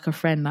laughing off like a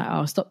friend, like,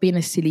 oh, stop being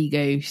a silly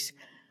goose.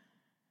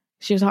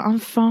 She was like, I'm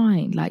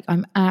fine. Like,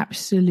 I'm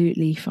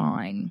absolutely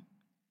fine.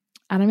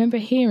 And I remember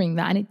hearing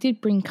that, and it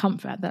did bring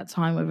comfort at that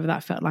time, whether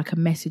that felt like a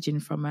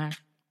messaging from her.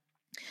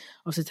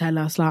 Also tell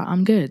us, like,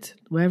 I'm good.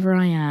 Wherever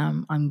I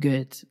am, I'm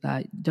good.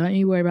 Like, don't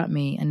you worry about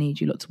me. I need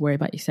you lot to worry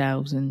about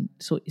yourselves and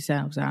sort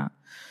yourselves out.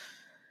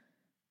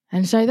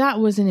 And so that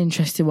was an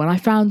interesting one. I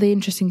found the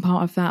interesting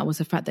part of that was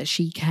the fact that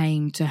she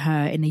came to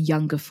her in a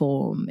younger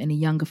form, in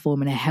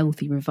a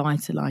healthy,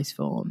 revitalised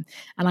form.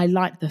 And I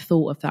liked the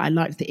thought of that. I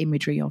liked the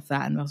imagery of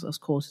that. And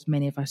of course, as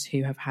many of us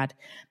who have had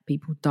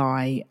people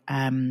die,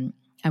 and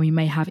we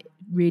may have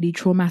really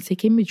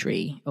traumatic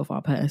imagery of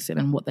our person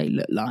and what they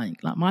look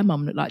like. Like my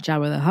mum looked like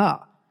Jabba the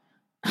Hutt.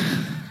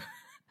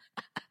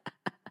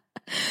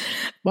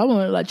 My mum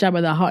looked like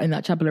Jabba the Hutt in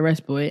that Chapel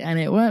Arrest Boy, and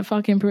it weren't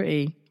fucking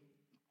pretty.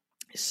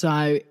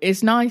 So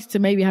it's nice to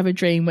maybe have a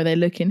dream where they're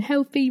looking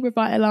healthy,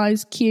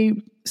 revitalised,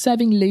 cute,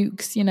 serving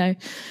Lukes, you know.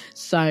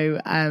 So,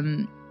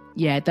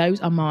 yeah,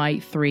 those are my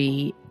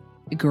 3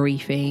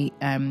 griefy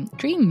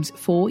dreams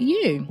for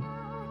you.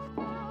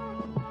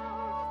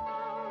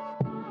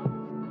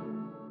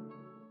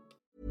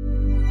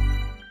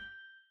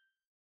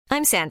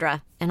 I'm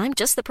Sandra, and I'm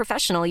just the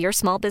professional your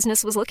small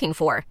business was looking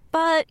for.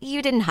 But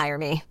you didn't hire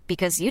me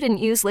because you didn't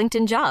use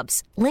LinkedIn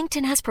Jobs.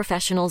 LinkedIn has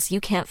professionals you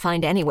can't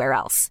find anywhere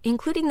else,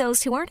 including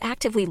those who aren't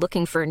actively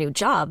looking for a new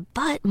job,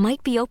 but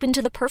might be open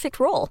to the perfect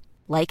role,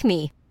 like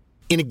me.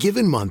 In a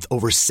given month,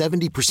 over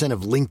 70%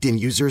 of LinkedIn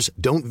users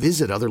don't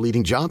visit other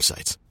leading job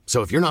sites.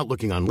 So if you're not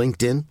looking on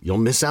LinkedIn, you'll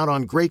miss out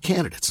on great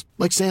candidates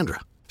like Sandra.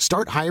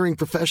 Start hiring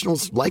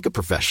professionals like a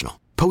professional.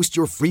 Post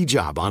your free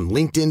job on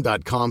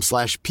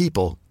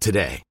linkedin.com/people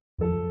today.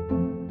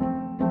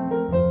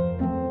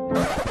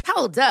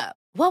 Hold up.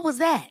 What was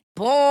that?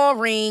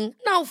 Boring.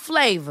 No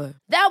flavor.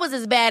 That was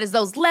as bad as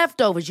those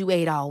leftovers you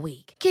ate all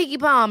week. Keke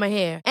Palmer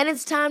here. And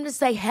it's time to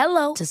say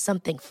hello to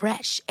something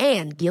fresh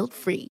and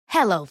guilt-free.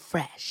 Hello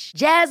Fresh.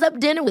 Jazz up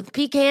dinner with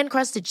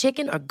pecan-crusted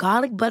chicken or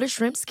garlic butter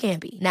shrimp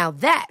scampi. Now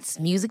that's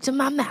music to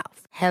my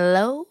mouth.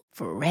 Hello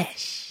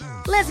Fresh.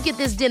 Let's get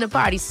this dinner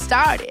party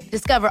started.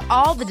 Discover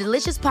all the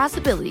delicious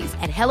possibilities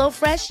at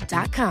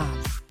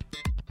hellofresh.com.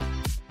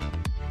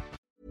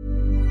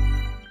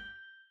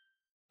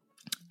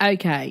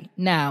 Okay,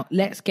 now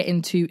let's get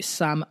into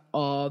some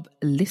of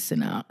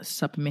listener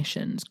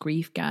submissions,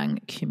 Grief Gang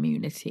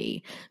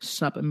community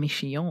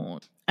submission.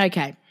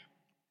 Okay,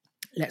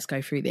 let's go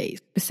through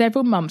these. For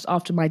several months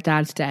after my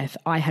dad's death,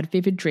 I had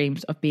vivid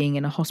dreams of being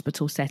in a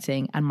hospital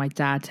setting and my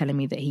dad telling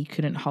me that he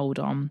couldn't hold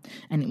on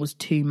and it was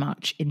too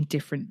much in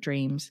different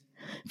dreams.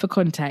 For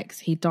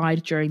context, he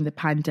died during the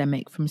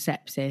pandemic from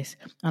sepsis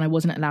and I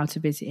wasn't allowed to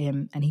visit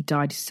him, and he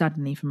died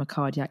suddenly from a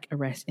cardiac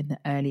arrest in the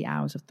early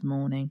hours of the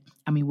morning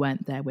and we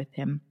weren't there with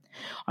him.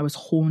 I was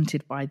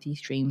haunted by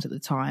these dreams at the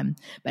time,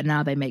 but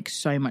now they make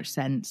so much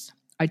sense.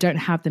 I don't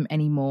have them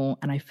anymore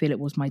and I feel it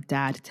was my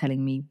dad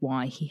telling me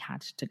why he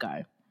had to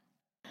go.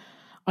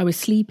 I was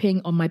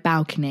sleeping on my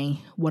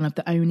balcony, one of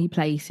the only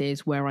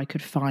places where I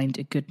could find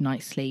a good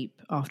night's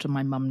sleep after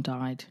my mum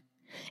died.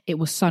 It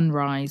was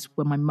sunrise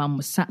when my mum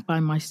was sat by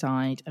my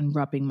side and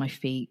rubbing my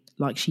feet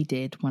like she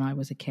did when I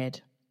was a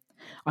kid.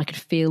 I could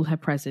feel her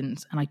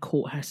presence and I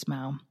caught her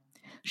smell.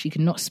 She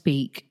could not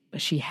speak, but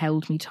she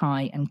held me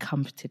tight and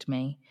comforted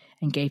me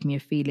and gave me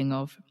a feeling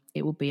of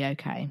it will be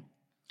okay.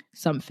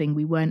 Something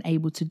we weren't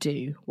able to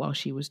do while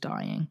she was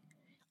dying.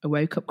 I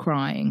woke up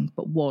crying,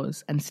 but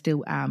was and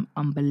still am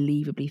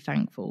unbelievably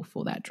thankful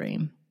for that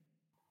dream.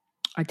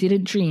 I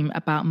didn't dream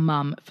about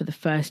mum for the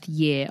first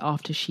year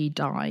after she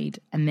died,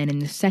 and then in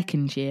the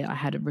second year I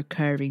had a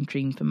recurring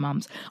dream for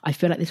months. I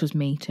feel like this was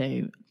me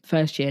too.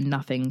 First year,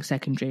 nothing.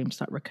 Second dream,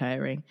 start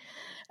recurring.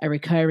 A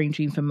recurring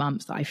dream for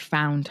months that I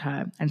found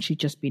her and she'd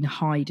just been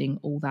hiding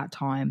all that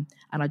time,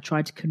 and I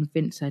tried to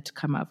convince her to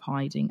come out of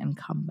hiding and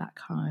come back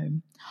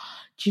home.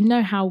 Do you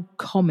know how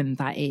common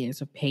that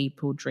is, of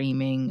people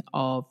dreaming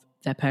of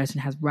their person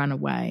has run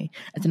away?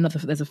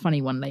 There's a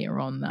funny one later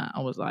on that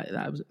I was like,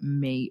 that was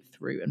me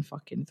through and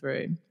fucking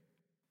through.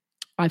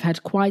 I've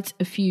had quite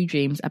a few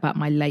dreams about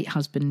my late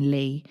husband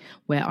Lee,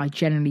 where I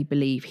generally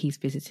believe he's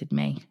visited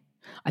me.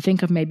 I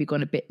think I've maybe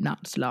gone a bit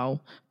nuts,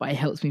 lol, but it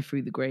helps me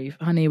through the grief.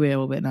 Honey, we're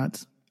all a bit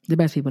nuts. The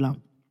best people are.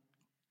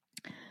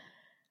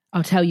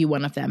 I'll tell you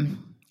one of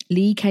them.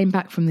 Lee came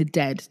back from the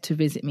dead to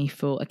visit me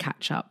for a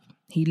catch-up.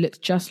 He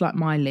looked just like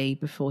my Lee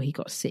before he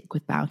got sick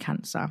with bowel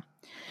cancer.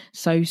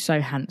 So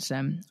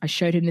handsome. I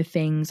showed him the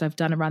things I've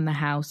done around the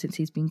house since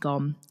he's been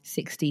gone,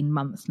 16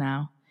 months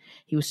now.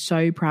 He was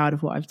so proud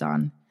of what I've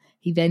done.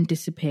 He then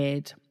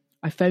disappeared.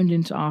 I phoned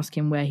him to ask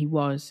him where he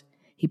was.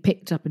 He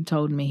picked up and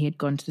told me he had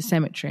gone to the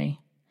cemetery.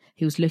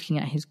 He was looking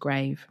at his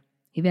grave.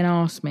 He then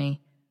asked me,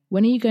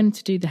 "When are you going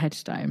to do the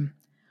headstone?"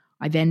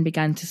 I then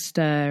began to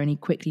stir and he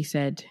quickly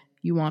said,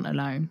 "You aren't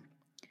alone."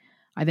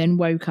 I then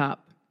woke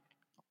up.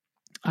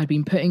 I'd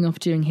been putting off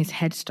doing his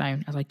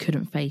headstone as I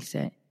couldn't face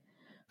it.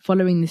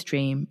 Following this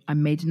dream, I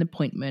made an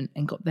appointment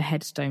and got the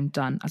headstone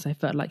done, as I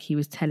felt like he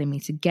was telling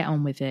me to get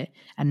on with it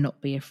and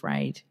not be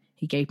afraid.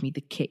 He gave me the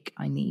kick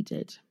I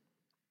needed.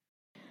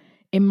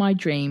 In my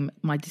dream,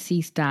 my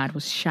deceased dad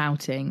was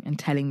shouting and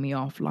telling me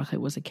off like I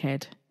was a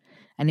kid.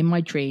 And in my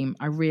dream,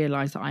 I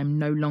realised that I am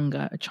no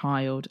longer a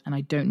child and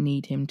I don't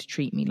need him to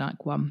treat me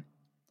like one.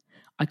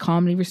 I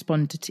calmly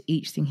responded to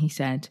each thing he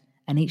said,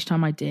 and each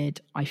time I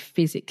did, I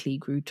physically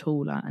grew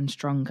taller and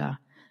stronger,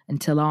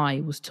 until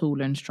I was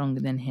taller and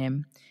stronger than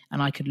him,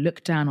 and I could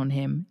look down on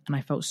him, and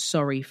I felt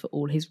sorry for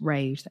all his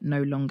rage that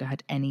no longer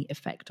had any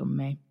effect on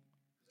me.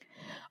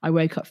 I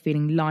woke up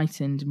feeling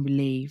lightened and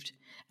relieved,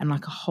 and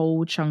like a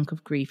whole chunk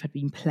of grief had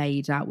been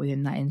played out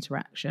within that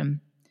interaction.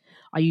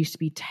 I used to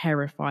be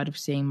terrified of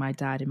seeing my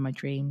dad in my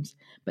dreams,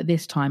 but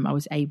this time I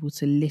was able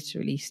to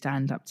literally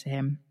stand up to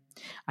him.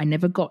 I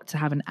never got to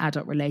have an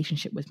adult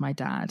relationship with my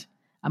dad,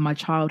 and my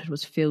childhood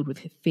was filled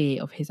with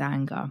fear of his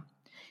anger.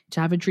 To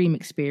have a dream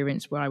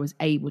experience where I was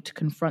able to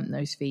confront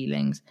those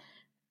feelings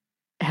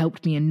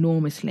helped me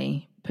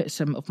enormously put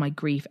some of my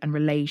grief and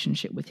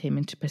relationship with him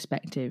into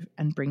perspective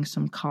and bring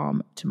some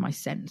calm to my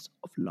sense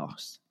of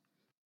loss.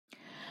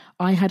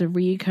 I had a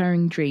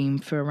reoccurring dream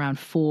for around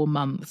 4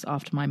 months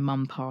after my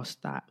mum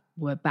passed that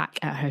were back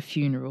at her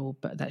funeral,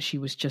 but that she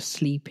was just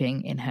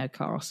sleeping in her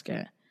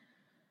casket.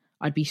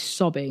 I'd be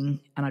sobbing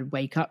and I'd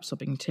wake up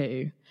sobbing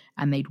too,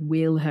 and they'd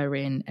wheel her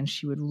in and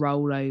she would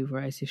roll over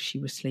as if she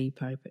was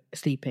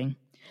sleeping.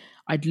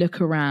 I'd look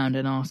around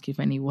and ask if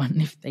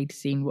they'd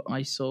seen what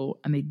I saw,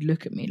 and they'd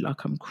look at me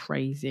like I'm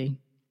crazy.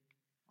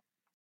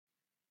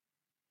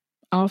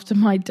 After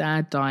my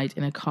dad died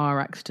in a car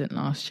accident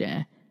last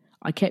year,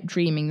 I kept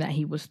dreaming that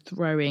he was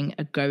throwing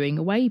a going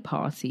away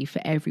party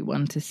for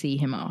everyone to see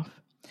him off,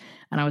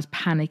 and I was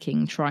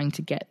panicking trying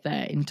to get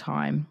there in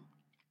time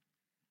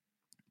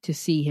to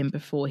see him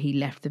before he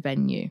left the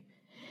venue.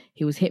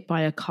 He was hit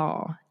by a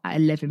car at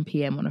 11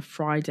 p.m. on a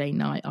Friday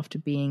night after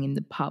being in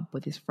the pub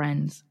with his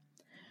friends.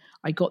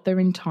 I got there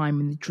in time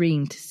in the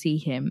dream to see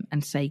him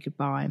and say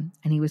goodbye,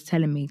 and he was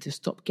telling me to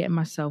stop getting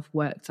myself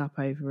worked up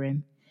over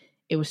him.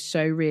 It was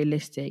so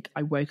realistic,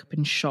 I woke up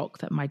in shock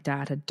that my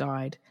dad had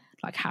died.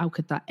 Like, how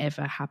could that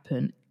ever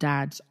happen?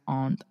 Dads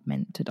aren't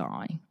meant to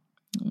die.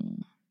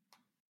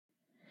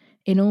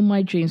 In all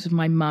my dreams with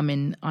my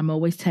mum, I'm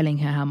always telling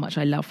her how much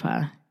I love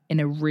her in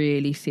a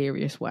really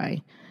serious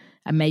way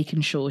and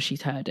making sure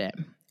she's heard it.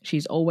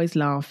 She's always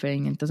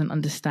laughing and doesn't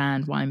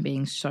understand why I'm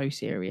being so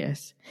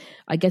serious.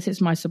 I guess it's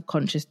my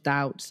subconscious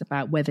doubts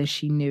about whether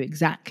she knew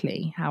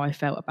exactly how I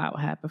felt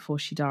about her before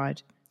she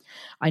died.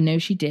 I know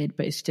she did,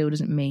 but it still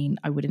doesn't mean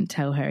I wouldn't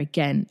tell her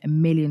again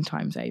 1,000,000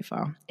 times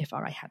over if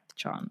I had the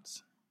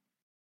chance.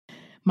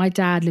 My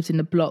dad lived in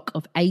a block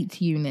of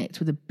 8 units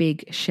with a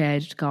big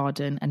shared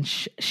garden and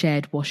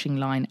shared washing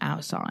line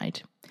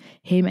outside.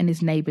 Him and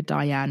his neighbour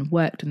Diane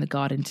worked in the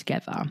garden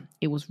together.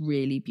 It was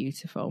really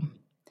beautiful.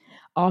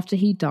 After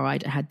he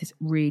died, I had this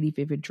really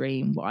vivid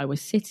dream where I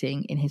was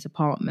sitting in his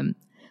apartment,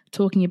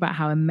 talking about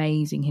how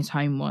amazing his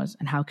home was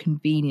and how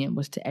convenient it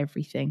was to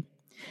everything.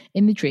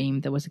 In the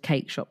dream, there was a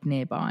cake shop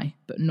nearby,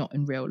 but not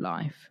in real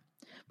life.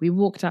 We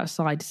walked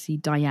outside to see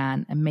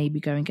Diane and maybe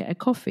go and get a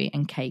coffee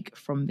and cake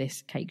from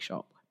this cake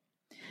shop.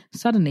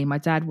 Suddenly, my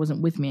dad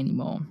wasn't with me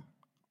anymore.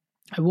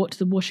 I walked to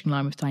the washing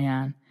line with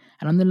Diane,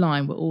 and on the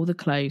line were all the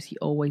clothes he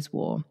always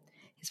wore.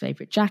 His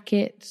favourite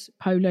jackets,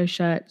 polo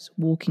shirts,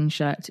 walking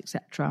shirts,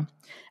 etc.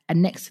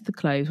 And next to the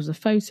clothes was a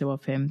photo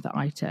of him that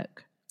I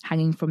took,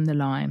 hanging from the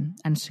line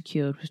and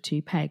secured with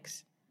 2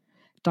 pegs.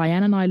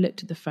 Diane and I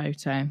looked at the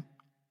photo,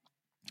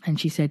 and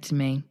she said to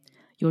me,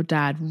 "Your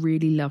dad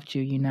really loved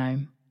you, you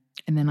know."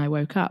 And then I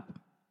woke up.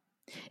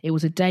 It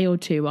was a day or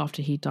 2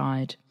 after he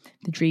died.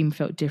 The dream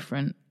felt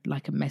different,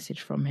 like a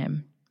message from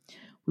him.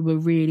 We were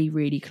really,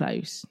 really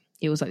close.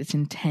 It was like this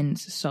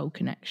intense soul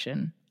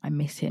connection. I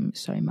miss him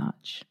so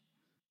much.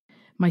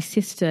 My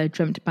sister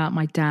dreamt about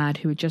my dad,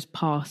 who had just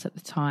passed at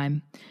the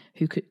time,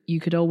 you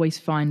could always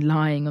find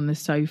lying on the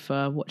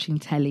sofa watching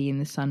telly in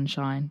the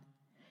sunshine.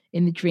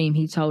 In the dream,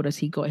 he told us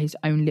he got his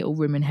own little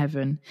room in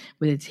heaven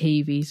with a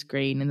TV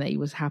screen and that he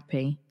was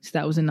happy. So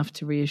that was enough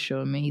to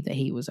reassure me that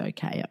he was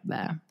okay up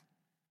there.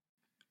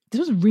 This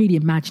was really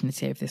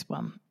imaginative, this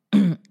one.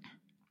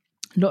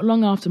 Not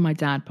long after my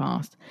dad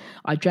passed,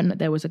 I dreamt that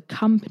there was a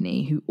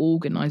company who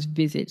organised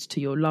visits to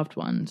your loved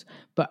ones,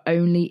 but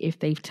only if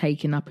they've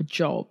taken up a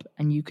job,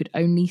 and you could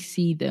only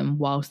see them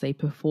whilst they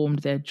performed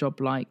their job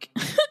like...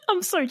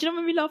 I'm sorry, do you know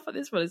what made me laugh at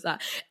this one? Is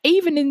that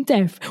even in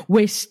death,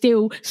 we're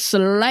still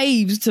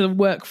slaves to the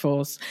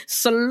workforce.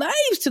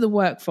 Slaves to the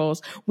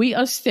workforce. We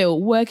are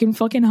still working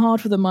fucking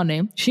hard for the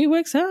money. She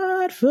works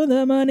hard for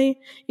the money.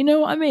 You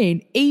know what I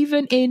mean?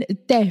 Even in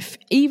death,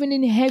 even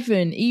in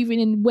heaven, even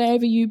in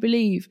wherever you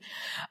believe,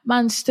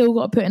 man's still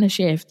got to put in a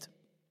shift.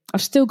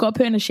 I've still got to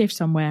put in a shift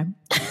somewhere.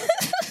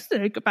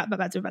 Back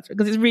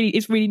because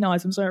it's really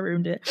nice. I'm sorry I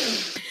ruined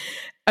it.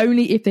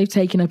 Only if they've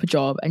taken up a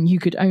job and you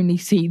could only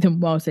see them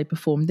whilst they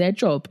performed their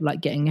job,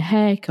 like getting a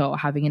haircut or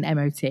having an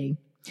MOT.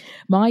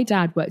 My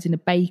dad worked in a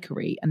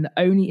bakery and the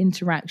only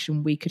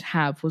interaction we could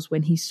have was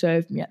when he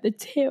served me at the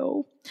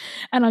till.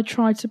 And I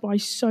tried to buy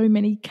so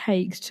many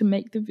cakes to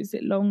make the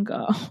visit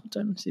longer. Oh,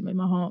 don't see me,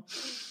 my heart.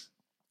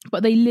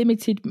 But they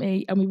limited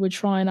me, and we were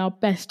trying our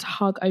best to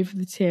hug over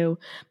the till.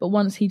 But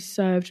once he'd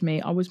served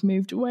me, I was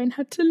moved away and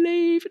had to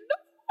leave.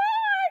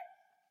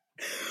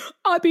 No!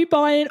 I'd be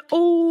buying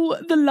all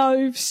the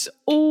loaves,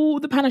 all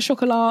the pain au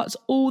chocolats,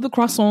 all the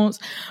croissants.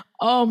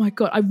 Oh my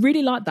God, I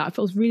really liked that. I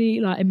felt it was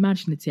really like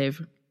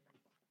imaginative.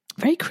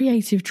 Very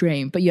creative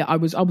dream. But yeah, I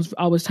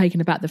was taken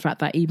aback the fact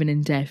that even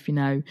in death, you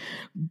know,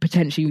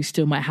 potentially you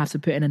still might have to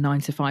put in a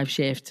 9-to-5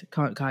 shift.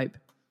 Can't cope.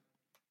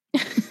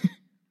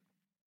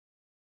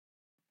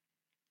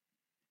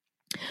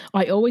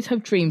 I always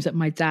have dreams that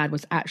my dad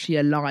was actually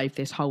alive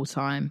this whole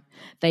time.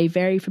 They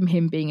vary from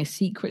him being a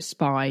secret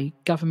spy,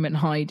 government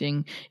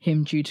hiding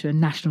him due to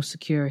national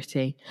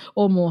security,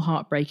 or more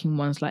heartbreaking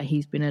ones like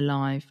he's been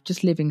alive,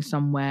 just living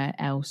somewhere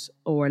else,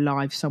 or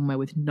alive somewhere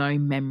with no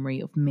memory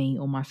of me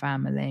or my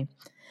family.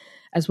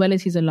 As well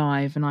as he's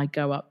alive, and I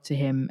go up to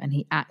him and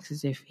he acts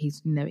as if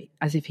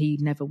he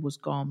never was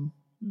gone.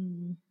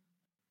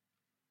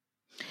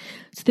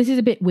 So this is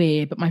a bit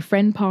weird, but my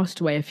friend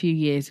passed away a few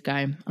years ago,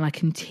 and I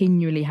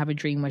continually have a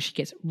dream where she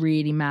gets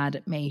really mad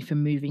at me for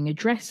moving a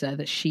dresser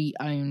that she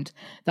owned,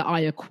 that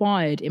I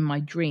acquired in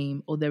my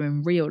dream, although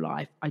in real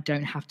life I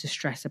don't have to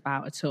stress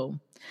about at all.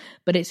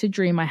 But it's a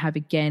dream I have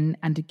again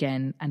and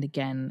again and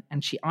again,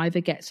 and she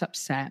either gets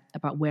upset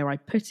about where I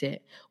put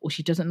it, or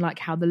she doesn't like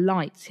how the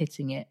light's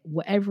hitting it.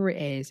 Whatever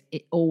it is,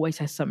 it always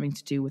has something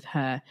to do with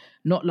her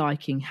not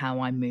liking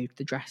how I moved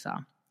the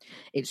dresser.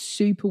 It's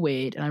super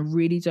weird, and I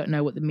really don't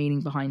know what the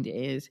meaning behind it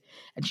is.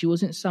 And she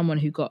wasn't someone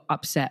who got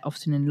upset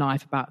often in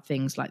life about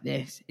things like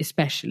this,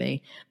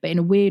 especially. But in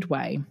a weird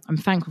way, I'm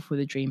thankful for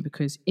the dream,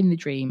 because in the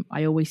dream,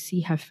 I always see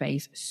her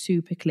face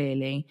super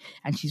clearly,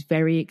 and she's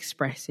very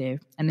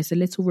expressive. And it's a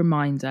little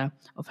reminder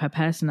of her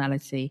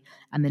personality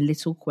and the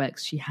little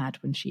quirks she had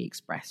when she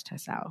expressed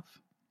herself.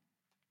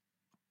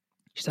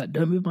 She's like,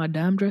 don't move my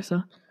damn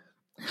dresser.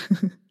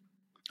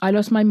 I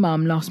lost my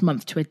mum last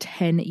month to a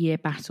 10-year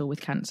battle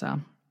with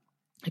cancer.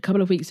 A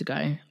couple of weeks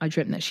ago, I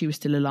dreamt that she was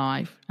still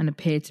alive and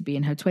appeared to be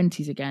in her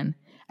 20s again,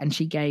 and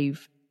she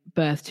gave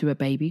birth to a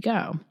baby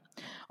girl.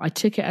 I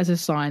took it as a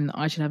sign that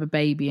I should have a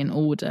baby in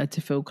order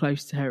to feel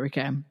close to her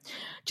again.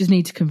 Just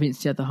need to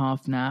convince the other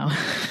half now.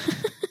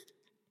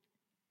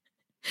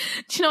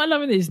 Do you know what I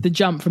love this? The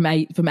jump from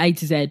A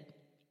to Z.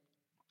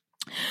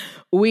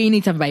 We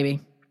need to have a baby.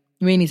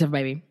 We need to have a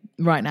baby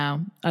right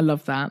now. I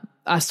love that.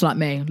 That's like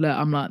me. Look,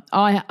 I'm like,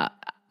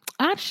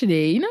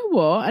 actually, you know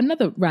what?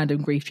 Another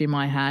random grief dream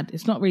I had.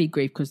 It's not really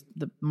grief because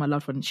my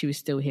loved one, she was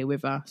still here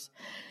with us.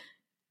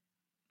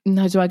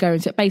 No, do I go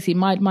into it? Basically,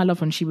 my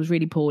loved one, she was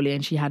really poorly,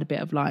 and she had a bit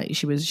of like,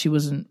 she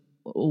wasn't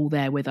all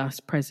there with us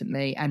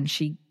presently, and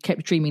she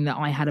kept dreaming that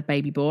I had a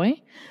baby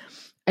boy.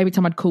 Every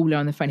time I'd call her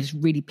on the phone, it's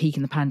really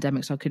peaking the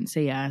pandemic, so I couldn't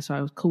see her. So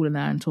I was calling her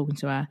and talking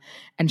to her,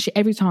 and she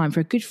every time for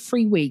a good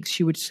 3 weeks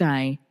she would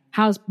say,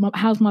 "How's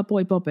my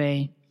boy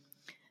Bobby?"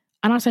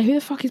 And I say, "Who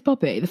the fuck is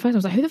Bobby?" The first time I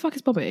was like, "Who the fuck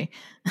is Bobby?"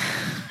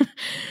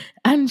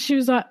 And she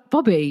was like,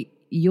 "Bobby,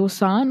 your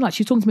son?" Like,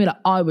 she was talking to me like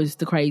I was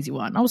the crazy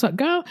one. I was like,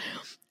 "Girl,"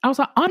 I was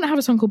like, "I don't have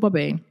a son called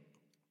Bobby."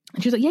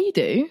 And she was like, "Yeah, you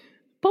do.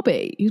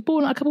 Bobby, he was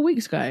born like a couple of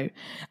weeks ago."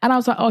 And I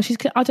was like, "Oh, she's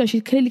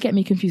clearly getting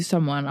me confused with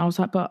someone." I was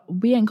like, "But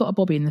we ain't got a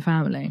Bobby in the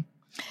family."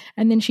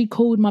 And then she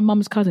called my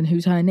mum's cousin,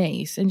 who's her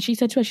niece, and she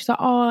said to her, she's like,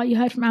 "Oh, you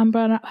heard from Amber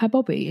and her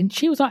Bobby?" And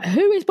she was like,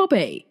 "Who is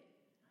Bobby?"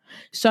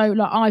 So,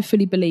 like, I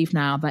fully believe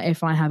now that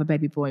if I have a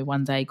baby boy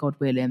one day, God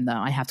willing, that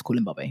I have to call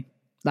him Bobby.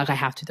 Like, I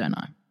have to, don't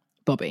I?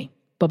 Bobby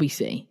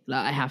C.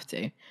 Like, I have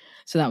to.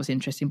 So that was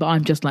interesting. But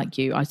I'm just like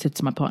you. I said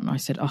to my partner, I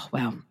said, "Oh,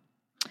 well,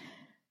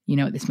 you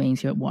know what this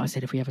means." What I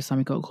said, if we have a son,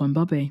 we've got to call him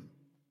Bobby.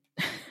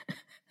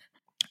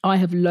 I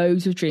have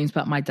loads of dreams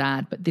about my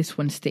dad, but this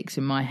one sticks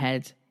in my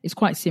head. It's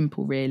quite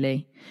simple,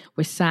 really.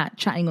 We're sat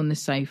chatting on the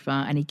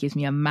sofa, and he gives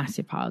me a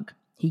massive hug.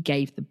 He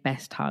gave the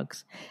best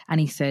hugs. And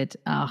he said,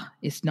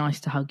 "It's nice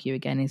to hug you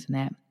again, isn't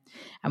it?"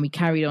 And we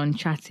carried on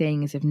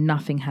chatting as if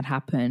nothing had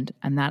happened.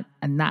 And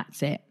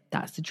that's it.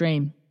 That's the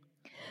dream.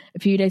 A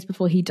few days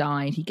before he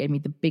died, he gave me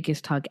the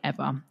biggest hug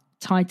ever,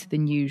 tighter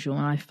than usual.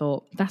 And I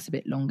thought, that's a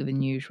bit longer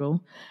than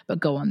usual. But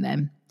go on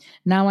then.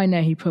 Now I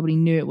know he probably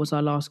knew it was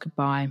our last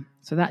goodbye.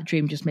 So that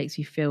dream just makes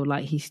me feel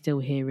like he's still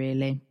here,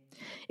 really.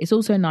 It's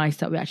also nice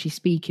that we actually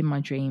speak in my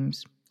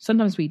dreams.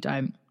 Sometimes we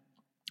don't.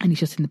 And he's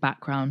just in the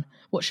background,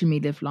 watching me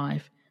live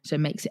life. So it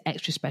makes it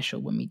extra special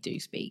when we do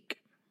speak.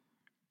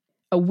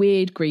 A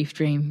weird grief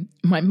dream.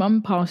 My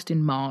mum passed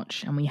in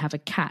March, and we have a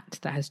cat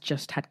that has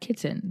just had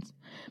kittens.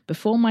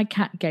 Before my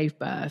cat gave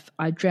birth,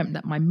 I dreamt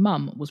that my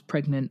mum was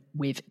pregnant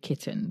with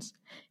kittens.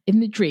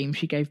 In the dream,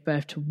 she gave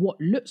birth to what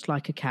looks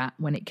like a cat.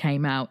 When it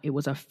came out, it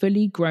was a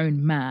fully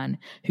grown man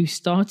who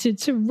started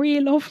to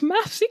reel off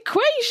maths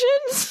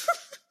equations.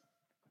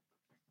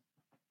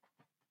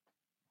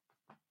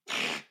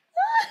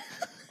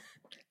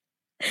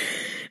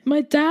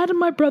 My dad and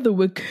my brother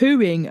were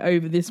cooing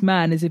over this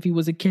man as if he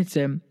was a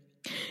kitten.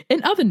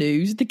 In other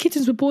news, the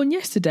kittens were born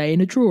yesterday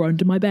in a drawer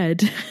under my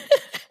bed.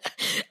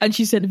 And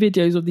she sent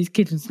videos of these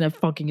kittens and they're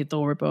fucking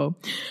adorable.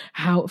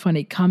 How funny.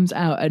 It comes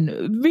out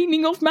and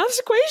reading off maths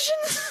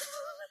equations.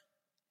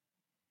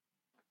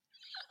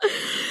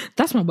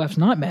 That's my worst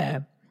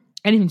nightmare.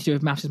 Anything to do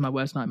with maths is my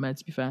worst nightmare,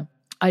 to be fair.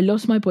 I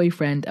lost my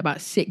boyfriend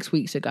about 6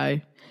 weeks ago.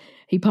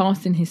 He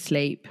passed in his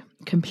sleep,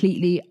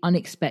 completely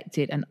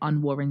unexpected and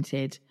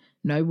unwarranted.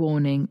 No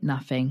warning,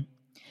 nothing.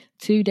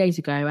 2 days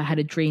ago, I had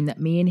a dream that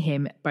me and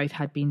him both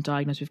had been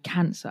diagnosed with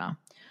cancer.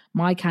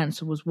 My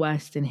cancer was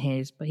worse than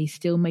his, but he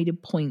still made a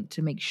point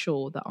to make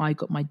sure that I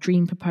got my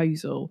dream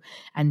proposal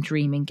and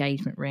dream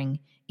engagement ring,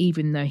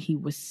 even though he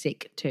was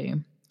sick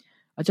too.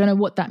 I don't know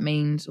what that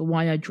means or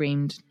why I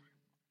dreamed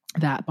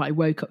that, but I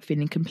woke up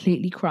feeling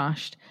completely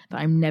crushed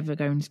that I'm never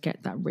going to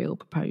get that real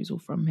proposal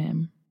from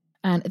him.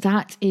 And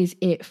that is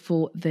it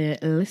for the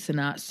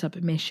listener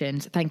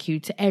submissions. Thank you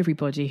to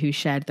everybody who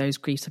shared those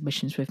grief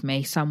submissions with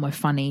me. Some were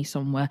funny,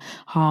 some were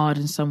hard,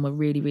 and some were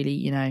really,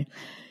 really,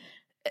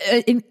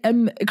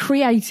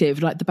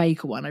 creative, like the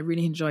Baker one. I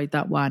really enjoyed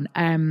that one.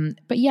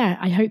 But yeah,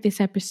 I hope this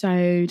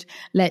episode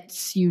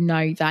lets you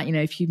know that,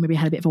 if you maybe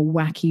had a bit of a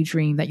wacky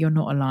dream, that you're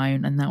not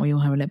alone and that we all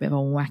have a little bit of a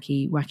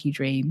wacky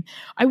dream.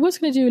 I was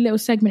going to do a little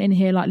segment in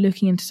here, like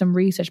looking into some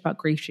research about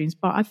grief dreams,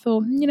 but I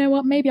thought, you know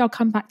what, maybe I'll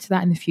come back to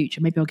that in the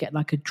future. Maybe I'll get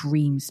like a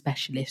dream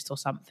specialist or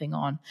something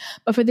on.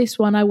 But for this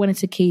one, I wanted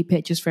to keep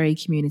it just very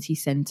community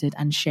centered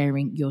and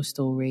sharing your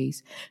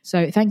stories.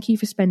 So thank you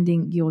for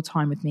spending your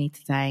time with me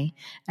today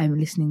and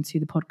listening to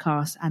the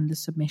podcast and the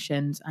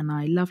submissions, and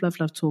I love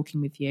talking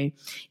with you.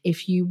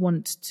 If you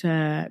want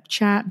to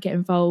chat, get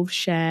involved,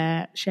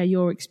 share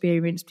your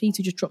experience, please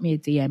do just drop me a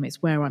DM.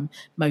 It's where I'm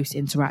most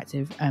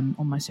interactive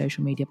on my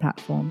social media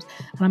platforms,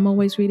 and I'm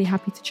always really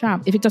happy to chat.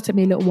 If it does take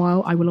me a little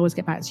while, I will always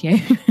get back to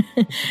you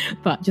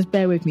but just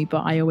bear with me.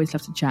 But I always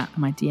love to chat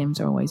and my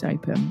DMs are always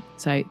open.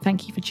 So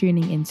thank you for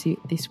tuning into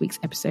this week's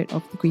episode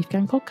of the Grief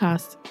Gang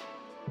podcast.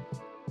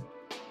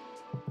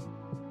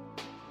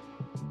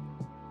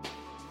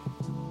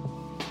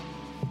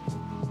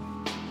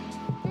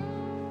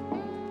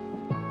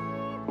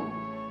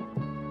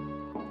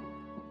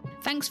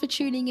 Thanks for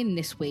tuning in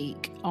this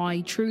week.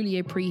 I truly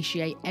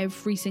appreciate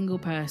every single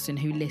person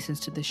who listens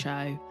to the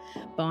show.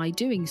 By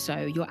doing so,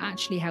 you're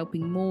actually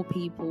helping more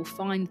people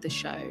find the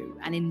show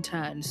and in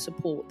turn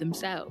support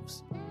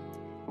themselves.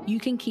 You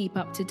can keep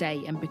up to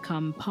date and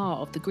become part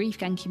of the Grief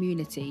Gang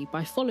community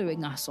by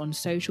following us on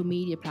social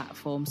media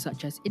platforms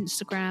such as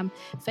Instagram,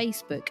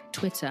 Facebook,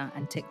 Twitter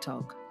and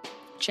TikTok.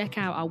 Check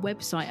out our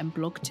website and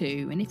blog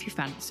too, and if you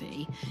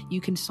fancy, you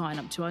can sign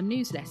up to our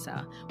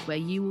newsletter where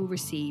you will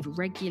receive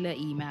regular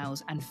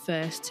emails and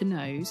first to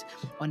knows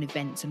on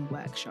events and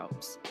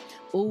workshops.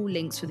 All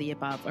links for the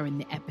above are in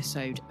the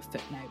episode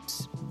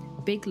footnotes.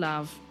 Big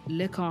love,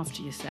 look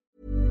after yourself.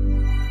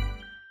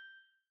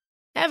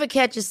 Ever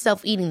catch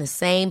yourself eating the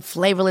same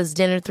flavorless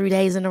dinner 3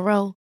 days in a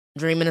row?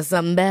 Dreaming of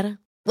something better?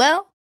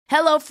 Well,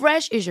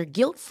 HelloFresh is your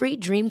guilt-free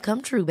dream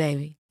come true,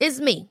 baby. It's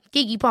me,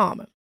 Keke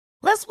Palmer.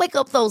 Let's wake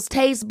up those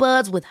taste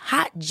buds with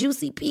hot,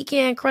 juicy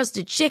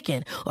pecan-crusted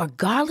chicken or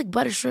garlic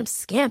butter shrimp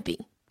scampi.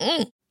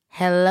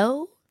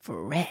 Hello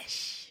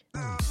Fresh.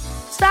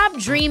 Stop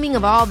dreaming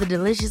of all the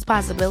delicious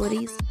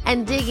possibilities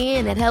and dig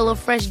in at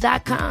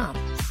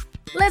HelloFresh.com.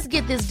 Let's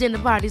get this dinner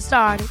party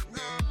started.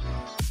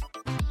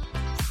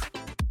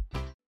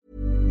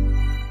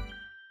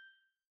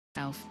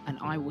 And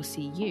I will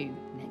see you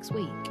next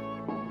week.